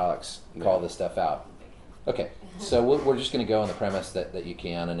hear Alex call this stuff out. Okay, so we're just going to go on the premise that you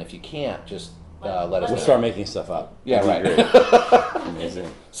can, and if you can't, just let us We'll know. start making stuff up. Yeah, That'd be right. great.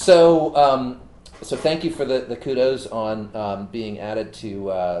 Amazing. So so thank you for the kudos on being added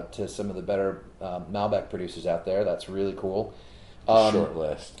to some of the better Malbec producers out there. That's really cool. Short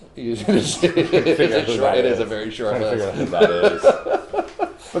list. It Figure out who that is a is. very short Trying to figure out list. who that is.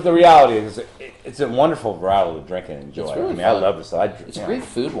 But the reality is, it's a wonderful variety to drink and enjoy. It's really I mean, I fun. love this. It's a great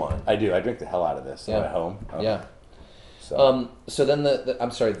food wine. I do. I drink the hell out of this Yeah. at home. Yeah. So. So then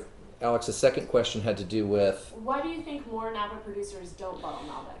I'm sorry, Alex. The second question had to do with Why do you think more Napa producers don't bottle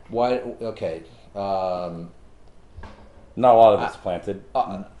Malbec? why. Okay. Not a lot of it's planted.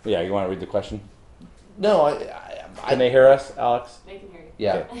 Yeah, you want to read the question? No, Can they hear us, Alex? They can hear you.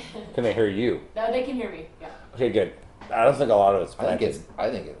 Yeah. Okay. Can they hear you? No, they can hear me. Yeah. Okay, good. I don't think a lot of it's I planted.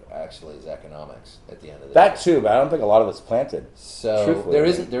 think it actually is economics at the end of the That day. too, but I don't think a lot of it's planted. So Truthfully, there I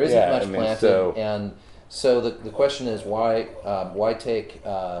isn't mean, yeah, much I mean, planted, so- and so the question is why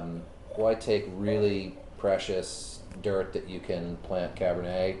take really precious dirt that you can plant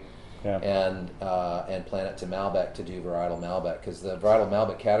Cabernet Yeah. and plant it to Malbec to do varietal Malbec, because the varietal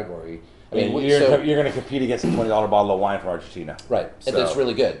Malbec category. I mean, you're so- going to compete against a $20 bottle of wine from Argentina. right, and So- it's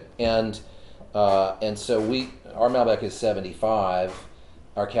really good, and so our Malbec is 75,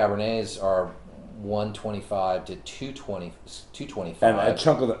 our Cabernets are 125 to 225. And a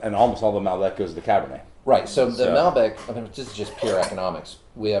chunk of and almost all the Malbec goes to the Cabernet. Right, so the So- Malbec, I mean, this is just pure economics.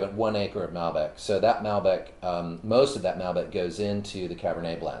 We have 1 acre of Malbec. So that Malbec, most of that Malbec goes into the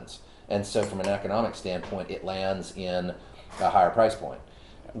Cabernet blends. And so from an economic standpoint, it lands in a higher price point.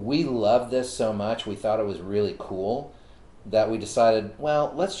 We love this so much, we thought it was really cool, that we decided,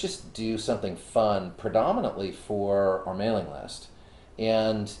 well, let's just do something fun predominantly for our mailing list.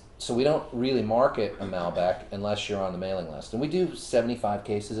 And so we don't really market a Malbec unless you're on the mailing list. And we do 75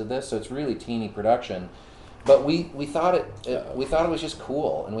 cases of this, so it's really teeny production. But we thought we thought it was just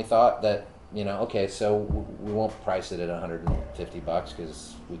cool, and we thought that, okay, so we won't price it at $150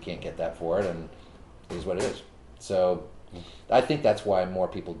 because we can't get that for it, and it is what it is. So I think that's why more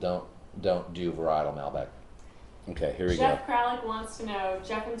people don't do varietal Malbec. Okay, here we go. Jeff Kralik wants to know,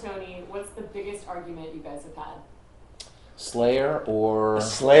 Jeff and Tony, what's the biggest argument you guys have had? Slayer or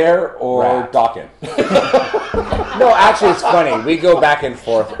Slayer or Rat. Dawkins? No, actually, it's funny. We go back and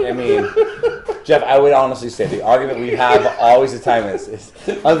forth. I mean, Jeff, I would honestly say the argument we have always the time is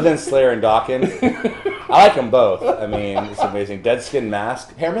other than Slayer and Dawkins, I like them both. I mean, it's amazing. Dead Skin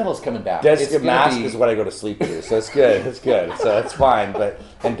Mask. hair metal's coming back. Dead It's Skin gonna Mask be- is what I go to sleep to, so it's good. It's good. So it's fine.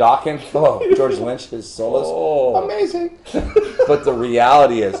 And Dawkins, George Lynch, his solos, amazing. But the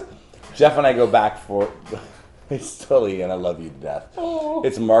reality is, Jeff and I go back for. It's totally, and I love you to death.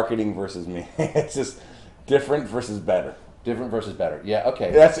 It's marketing versus me. It's just different versus better. Different versus better. Yeah,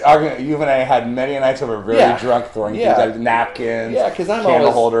 okay. That's the argument. You and I had many nights over very Yeah. drunk throwing Yeah. things like napkins, Yeah, 'cause I'm candle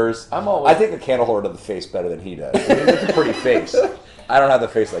always- holders. I'm always- I think the candle holder does the face better than he does. I mean, it's a pretty face. I don't have the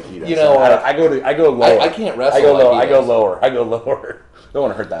face like he does. You know So what? I go lower. I can't wrestle I go like lower. he I go does. lower. I go lower. Don't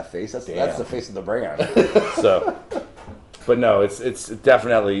want to hurt that face. That's Damn. the face of the brand. So. But no, it's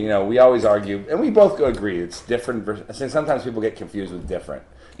definitely, we always argue, and we both agree it's different. I think sometimes people get confused with different.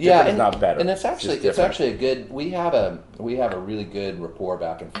 Yeah, Different is and, not better. and it's just actually a good. We have a really good rapport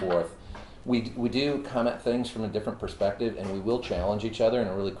back and forth. We do come at things from a different perspective, and we will challenge each other in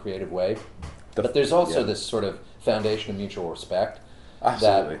a really creative way. But there's also this sort of foundation of mutual respect.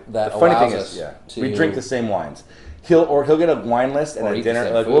 Absolutely. That the funny allows thing us is, to we drink the same wines. He'll get a wine list and Or a eat the dinner.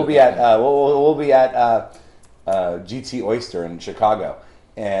 same Like food, we'll be at yeah. we'll be at GT Oyster in Chicago,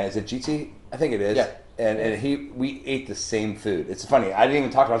 and is it GT? I think it is. Yeah. And we ate the same food. It's funny. I didn't even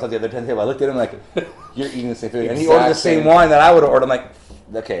talk about it at the other 10 table. I looked at him like, "You're eating the same food," and he ordered the Exact same same. wine that I would have ordered. I'm like,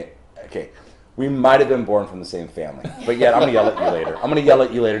 "Okay." We might have been born from the same family, but yet I'm gonna yell at you later. I'm gonna yell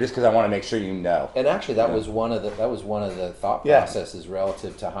at you later just because I want to make sure you know. And actually, that was one of the thought Yeah. processes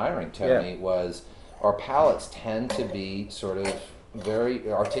relative to hiring Tony. Was our palates tend to be sort of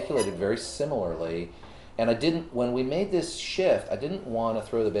very articulated very similarly. And when we made this shift, I didn't want to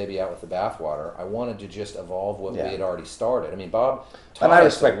throw the baby out with the bathwater. I wanted to just evolve what we had already started. I mean, Bob taught And I us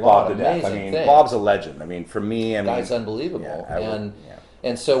respect a lot Bob of to death. I amazing mean, things. Bob's a legend. I mean, for me, Guy's unbelievable.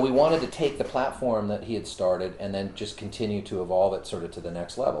 And so we wanted to take the platform that he had started and then just continue to evolve it sort of to the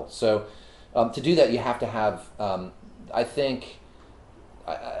next level. So to do that, you have to have, I think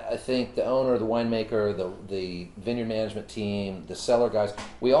the owner, the winemaker, the vineyard management team, the cellar guys,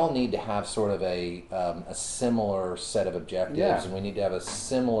 we all need to have sort of a similar set of objectives, and we need to have a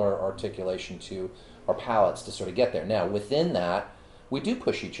similar articulation to our palates to sort of get there. Now, within that, we do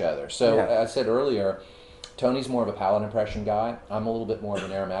push each other. So I said earlier, Tony's more of a palate impression guy. I'm a little bit more of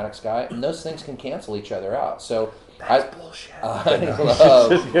an aromatics guy, and those things can cancel each other out. So that's bullshit.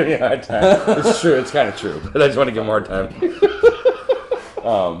 Just give me a hard time. It's true. It's kind of true, but I just want to give him a hard time.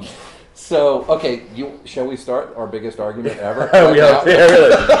 So, okay, shall we start our biggest argument ever? Really. You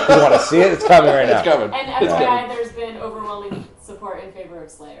want to see it? It's coming right now. It's coming. And FYI, there's been overwhelming support in favor of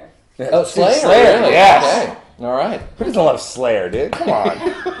Slayer. Oh, Slayer, really? Yes. Okay. All right. Who doesn't love Slayer, dude? Come on.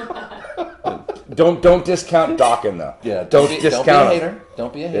 Don't discount Dawkins though. Yeah. Don't be a discount him. hater.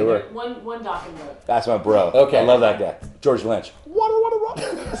 Don't be a hater. One Dawkins vote. That's my bro. Okay. I love that guy. George Lynch.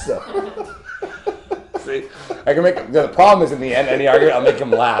 So. See, I can make. The problem is in the end, any argument, I'll make him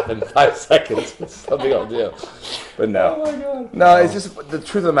laugh in 5 seconds. It's something I'll do. But no. Oh my God. No, it's just the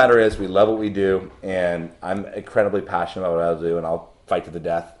truth of the matter is we love what we do, and I'm incredibly passionate about what I'll do, and I'll fight to the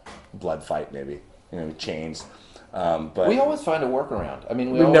death, blood fight maybe, chains. But we always find a workaround. I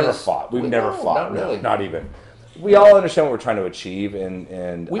mean, we've never fought. We've never fought. Not really. Not even. We all understand what we're trying to achieve, and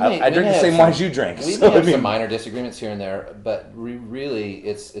I drink the same wines you drink. We may have some minor disagreements here and there, but really,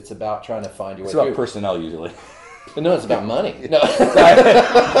 it's about trying to find your way through. It's about personnel usually. No, it's about money. No,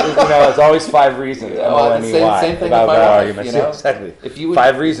 it's always 5 reasons. Same thing about with my arguments. life, Exactly. If you would,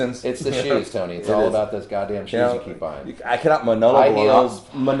 5 reasons. It's the shoes, Tony. It's all about those goddamn shoes you keep buying. I cannot Manolo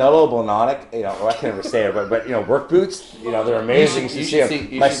Blahnik. I can't ever say it, but work boots. They're amazing. You should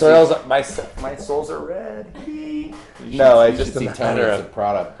see my soles are red. No, I just see Tony. It's a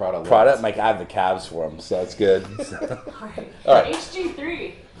Prada. Mike, I have the calves for him, so it's good. All right.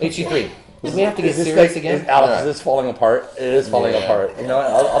 HG3. HG3. Did we have to get serious again? Alex, is this falling apart? It is falling apart. You know what?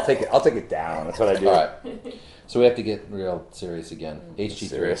 I'll take it. I'll take it down. That's what I do. All right. So we have to get real serious again. HG3.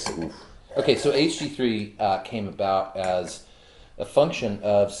 Serious. Oof. Okay, so HG3 came about as a function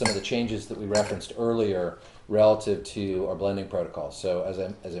of some of the changes that we referenced earlier relative to our blending protocols. So as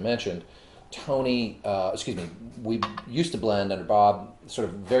I mentioned, we used to blend under Bob sort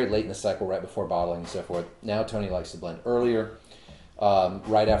of very late in the cycle, right before bottling and so forth. Now Tony likes to blend earlier,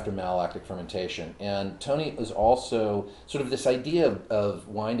 right after malolactic fermentation. And Tony is also sort of this idea of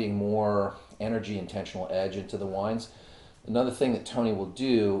winding more energy intentional edge into the wines. Another thing that Tony will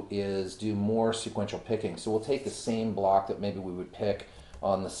do is do more sequential picking. So we'll take the same block that maybe we would pick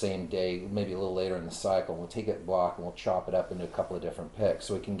on the same day, maybe a little later in the cycle. We'll take that block and we'll chop it up into a couple of different picks.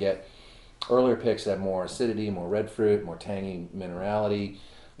 So we can get earlier picks that have more acidity, more red fruit, more tangy minerality.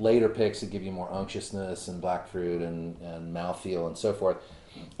 Later picks that give you more unctuousness and black fruit and mouthfeel and so forth.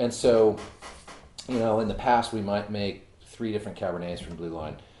 And so, in the past we might make 3 different Cabernets from Blue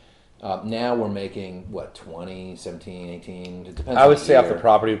Line. Now we're making, 20, 17, 18? It depends. I would say off the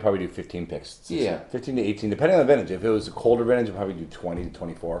property, we'd probably do 15 picks. 15 to 18, depending on the vintage. If it was a colder vintage, we'd probably do 20 to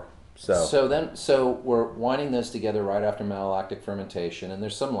 24. So we're winding those together right after malolactic fermentation, and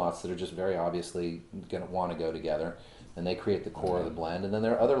there's some lots that are just very obviously going to want to go together, and they create the core of the blend. And then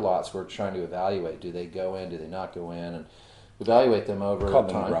there are other lots we're trying to evaluate. Do they go in? Do they not go in? And evaluate them over time. Call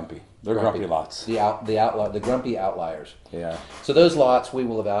them grumpy. They're grumpy lots. The grumpy outliers. Yeah. So those lots we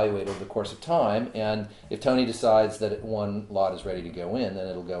will evaluate over the course of time, and if Tony decides that one lot is ready to go in, then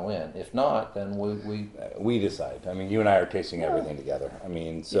it'll go in. If not, then we decide. I mean, you and I are tasting everything together. I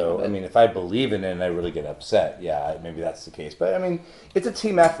mean, if I believe in it and I really get upset, maybe that's the case. But I mean, it's a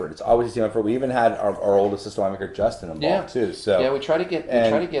team effort. It's always a team effort. We even had our old assistant winemaker Justin involved too. So we try to get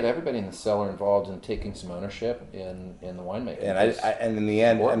everybody in the cellar involved in taking some ownership in the winemaking. And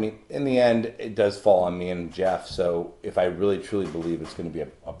in the end, it does fall on me and Jeff. So if I really truly believe it's going to be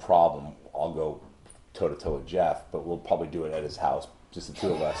a problem, I'll go toe to toe with Jeff. But we'll probably do it at his house, just the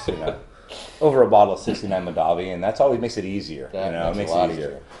 2 of us, over a bottle of 69 Mondavi, and that's always makes it easier. It makes it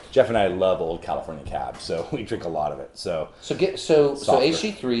easier. Jeff and I love old California Cab, so we drink a lot of it. So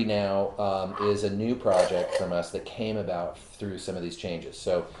HG3 now is a new project from us that came about through some of these changes.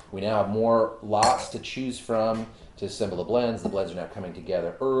 So we now have more lots to choose from to assemble the blends. The blends are now coming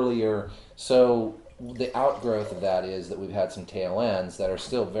together earlier. So the outgrowth of that is that we've had some tail ends that are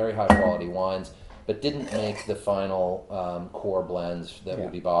still very high quality wines, but didn't make the final core blends that Yeah.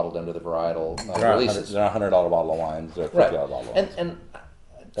 would be bottled under the varietal They're not releases. they're not $100 bottle of wines. They're $50 Right. bottle of wines. And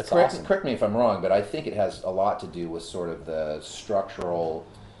That's correct, awesome. correct me if I'm wrong, but I think it has a lot to do with sort of the structural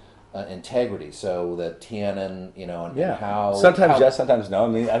integrity. So the tannin, and Yeah. how Sometimes how, yes, sometimes no. I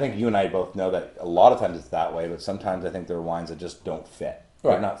mean, I think you and I both know that a lot of times it's that way, but sometimes I think there are wines that just don't fit.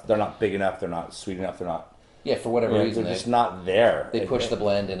 Right. They're not big enough. They're not sweet enough. They're not. yeah, for whatever reason They're just not there. they push the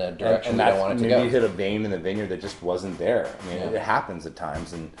blend in a direction and we that's, don't want it to maybe go. you hit a vein in the vineyard that just wasn't there. I mean, Yeah. it happens at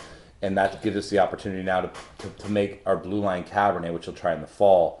times, and that gives us the opportunity now to make our blue line Cabernet, which we'll try in the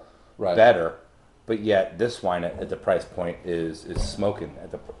fall, Right. better. But yet, this wine at the price point is smoking.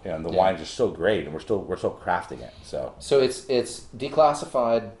 The wines are so great, and we're still crafting it. So it's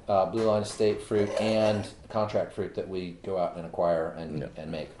declassified Blue Line Estate fruit and contract fruit that we go out and acquire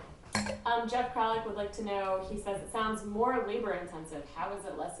and make. Jeff Kralik would like to know, he says it sounds more labor intensive. How is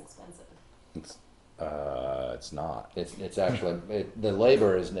it less expensive? It's not. It's actually the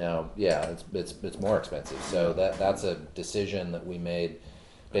labor is now it's more expensive. So that's a decision that we made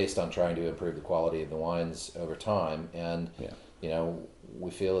based on trying to improve the quality of the wines over time, and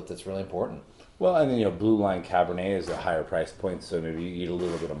we feel that that's really important. Well, and then Blue Line Cabernet is a higher price point, so maybe you get a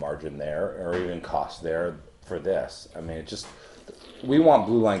little bit of margin there, or even cost there for this. I mean, we want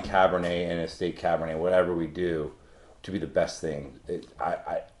Blue Line Cabernet and Estate Cabernet, whatever we do, to be the best thing.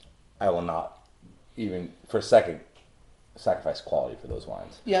 I will not even for a second sacrifice quality for those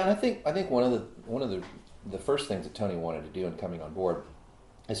wines. Yeah, and I think one of the first things that Tony wanted to do in coming on board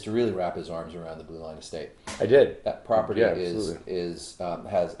is to really wrap his arms around the Blue Line Estate. I did. That property Yeah,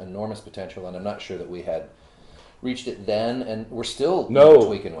 has enormous potential, and I'm not sure that we had reached it then, and we're still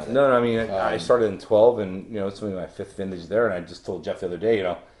tweaking with it. No, I mean, I started in 12, and it's only my 5th vintage there, and I just told Jeff the other day,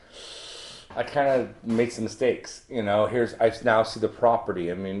 I kind of made some mistakes. I now see the property.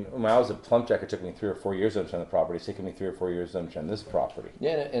 I mean, when I was at Plumpjack, it took me 3 or 4 years to understand the property. It's taken me 3 or 4 years to understand this property.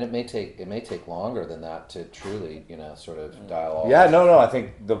 Yeah, and it may take longer than that to truly, sort of dial all. Yeah, no, I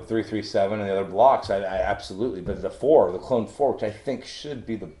think the 337 and the other blocks, I absolutely. But the Clone 4, which I think should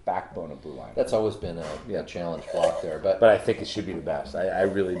be the backbone of Blue Line. That's always been a challenge block there, but I think it should be the best. I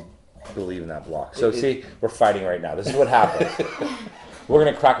really believe in that block. So we're fighting right now. This is what happens. We're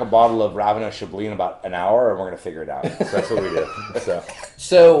going to crack a bottle of Ravenna Chablis in about an hour, and we're going to figure it out. So that's what we do.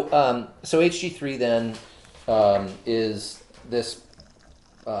 So HG3 then is this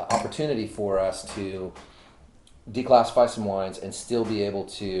opportunity for us to declassify some wines and still be able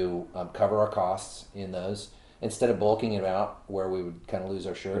to cover our costs in those. Instead of bulking it out where we would kind of lose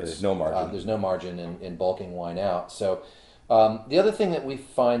our shirts. There's no margin. There's no margin in bulking wine out. So the other thing that we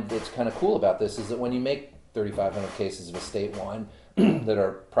find that's kind of cool about this is that when you make 3,500 cases of estate wine that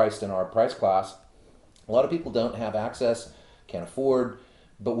are priced in our price class, a lot of people don't have access, can't afford,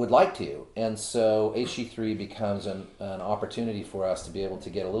 but would like to. And so HG3 becomes an opportunity for us to be able to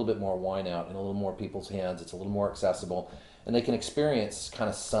get a little bit more wine out in a little more people's hands. It's a little more accessible, and they can experience kind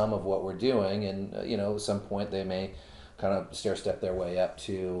of some of what we're doing. And at some point they may kind of stair-step their way up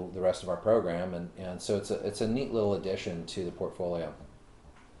to the rest of our program. And so it's a neat little addition to the portfolio.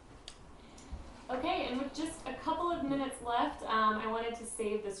 Okay, and with just a couple of minutes left, I wanted to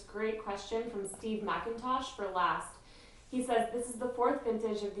save this great question from Steve McIntosh for last. He says, this is the 4th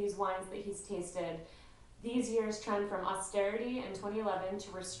vintage of these wines that he's tasted. These years trend from austerity in 2011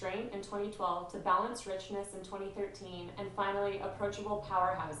 to restraint in 2012 to balanced richness in 2013, and finally approachable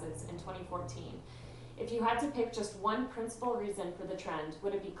powerhouses in 2014. If you had to pick just one principal reason for the trend,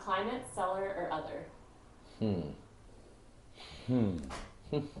 would it be climate, cellar, or other?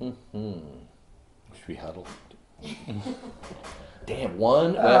 Should we huddle? Damn,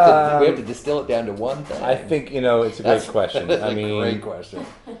 one? We have to distill it down to one thing. I think, it's a great question. I mean, great question.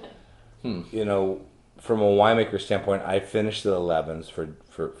 From a winemaker standpoint, I finished the 11s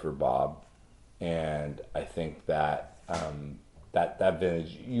for Bob, and I think that that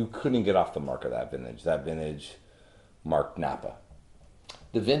vintage, you couldn't get off the mark of that vintage. That vintage marked Napa.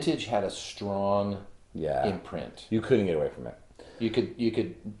 The vintage had a strong imprint. You couldn't get away from it. You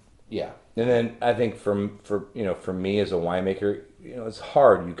could, yeah. And then I think for me as a winemaker, it's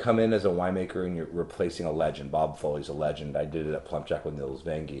hard. You come in as a winemaker and you're replacing a legend. Bob Foley's a legend. I did it at Plumpjack with Nils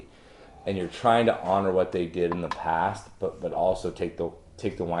Vengi, and you're trying to honor what they did in the past, but also take the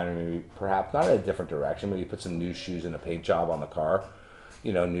winery maybe perhaps not in a different direction. Maybe put some new shoes and a paint job on the car.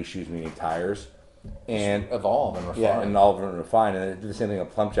 New shoes meaning tires, and just evolve and refine. Yeah, and evolve and refine. And they did the same thing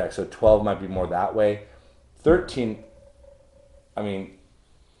at Plumpjack. So 12 might be more that way. 13, I mean,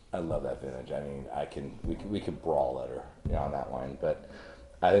 I love that vintage. I mean, we could brawl at her on that wine, but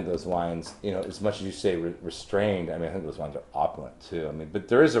I think those wines, as much as you say restrained, I think those wines are opulent too. But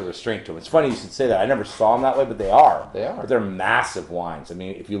there is a restraint to them. It's funny you should say that. I never saw them that way, but they are. They are. But they're massive wines.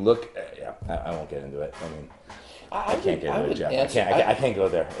 If you look, I won't get into it. I can't get into it, Jeff. I can't go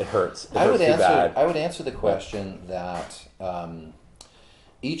there. It hurts. It hurts too bad. I would answer the question that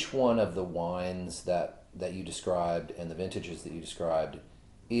each one of the wines that you described and the vintages that you described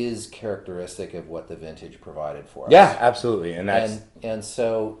is characteristic of what the vintage provided for us. Yeah, absolutely, and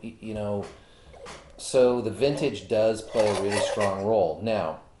so so the vintage does play a really strong role.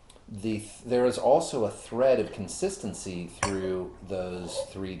 Now, there is also a thread of consistency through those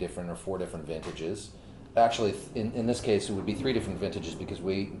 3 different or 4 different vintages. Actually, in this case, it would be 3 different vintages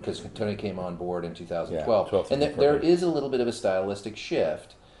because Tony came on board in 2012, 12, and there is a little bit of a stylistic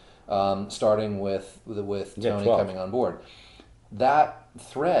shift, starting with Tony coming on board. That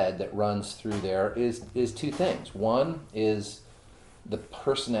thread that runs through there is 2 things. One is the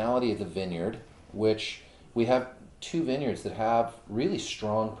personality of the vineyard, which we have 2 vineyards that have really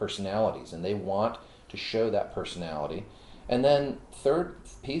strong personalities, and they want to show that personality. And then third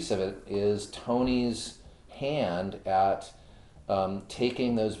piece of it is Tony's hand at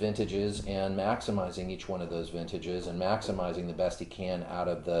taking those vintages and maximizing each one of those vintages and maximizing the best he can out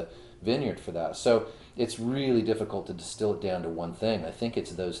of the vineyard for that. So it's really difficult to distill it down to one thing. I think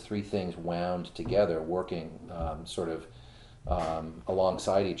it's those 3 things wound together, working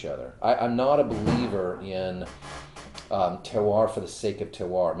alongside each other. I'm not a believer in terroir for the sake of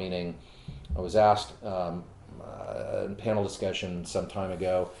terroir, meaning I was asked in a panel discussion some time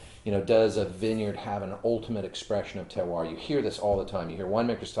ago, does a vineyard have an ultimate expression of terroir? You hear this all the time. You hear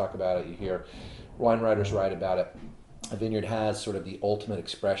winemakers talk about it. You hear wine writers write about it. A vineyard has sort of the ultimate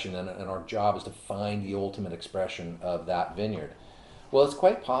expression, and our job is to find the ultimate expression of that vineyard. Well, it's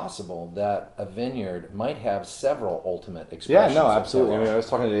quite possible that a vineyard might have several ultimate expressions. Yeah, no, absolutely. I was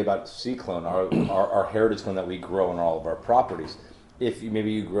talking today about sea clone, our heritage clone that we grow on all of our properties. If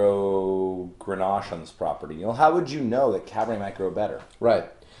maybe you grow Grenache on this property, how would you know that Cabernet might grow better? Right.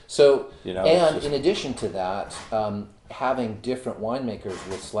 So, and in addition to that, having different winemakers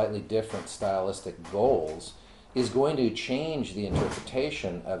with slightly different stylistic goals is going to change the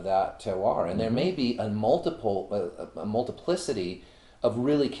interpretation of that terroir. And there may be a multiplicity of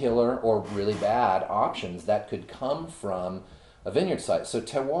really killer or really bad options that could come from a vineyard site. So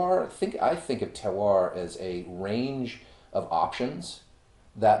terroir, I think of terroir as a range of options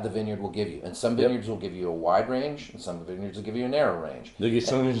that the vineyard will give you. And some vineyards will give you a wide range, and some vineyards will give you a narrow range.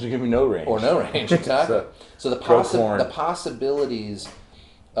 Some vineyards will give you no range. Or no range, exactly. So the possibilities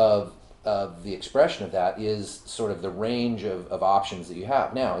of the expression of that is sort of the range of options that you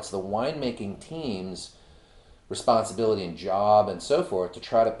have. Now, it's the winemaking team's responsibility and job and so forth to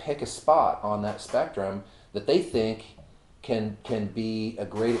try to pick a spot on that spectrum that they think can be a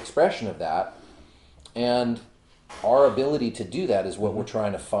great expression of that. And our ability to do that is what we're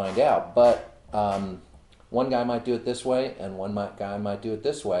trying to find out. But one guy might do it this way, and one guy might do it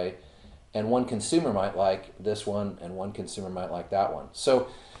this way, and one consumer might like this one, and one consumer might like that one. So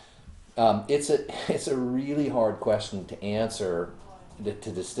it's a really hard question to answer,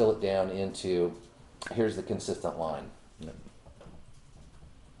 to distill it down into here's the consistent line.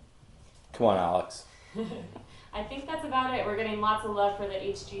 Come on, Alex. I think that's about it. We're getting lots of love for the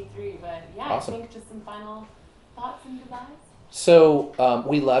HG3, but yeah, Awesome. I think just some final thoughts and goodbyes. So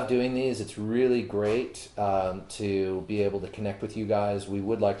we love doing these. It's really great to be able to connect with you guys. We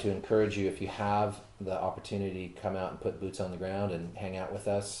would like to encourage you, if you have the opportunity, come out and put boots on the ground and hang out with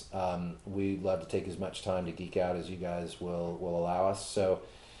us. We'd love to take as much time to geek out as you guys will allow us. So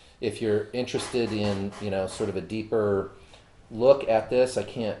if you're interested in sort of a deeper look at this, I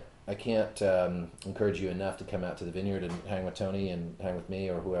can't encourage you enough to come out to the vineyard and hang with Tony and hang with me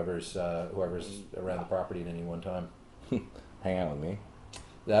or whoever's around the property at any one time. Hang out with me.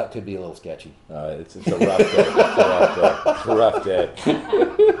 That could be a little sketchy. It's a rough day. It's a rough day.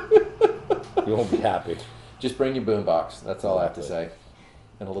 You won't be happy. Just bring your boombox. That's all I have to say.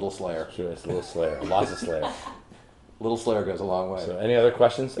 And a little Slayer. Sure, it's a little Slayer. Lots of Slayer. A little Slayer goes a long way. So, any other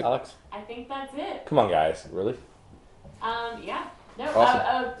questions, Alex? I think that's it. Come on, guys. Really? Yeah. No.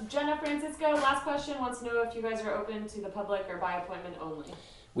 Awesome. Jenna Francisco, last question, wants to know if you guys are open to the public or by appointment only.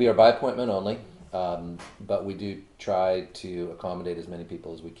 We are by appointment only, but we do try to accommodate as many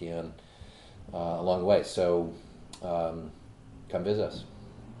people as we can along the way. So come visit us.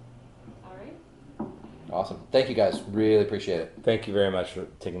 All right. Awesome. Thank you guys. Really appreciate it. Thank you very much for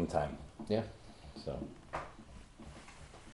taking the time. Yeah. So.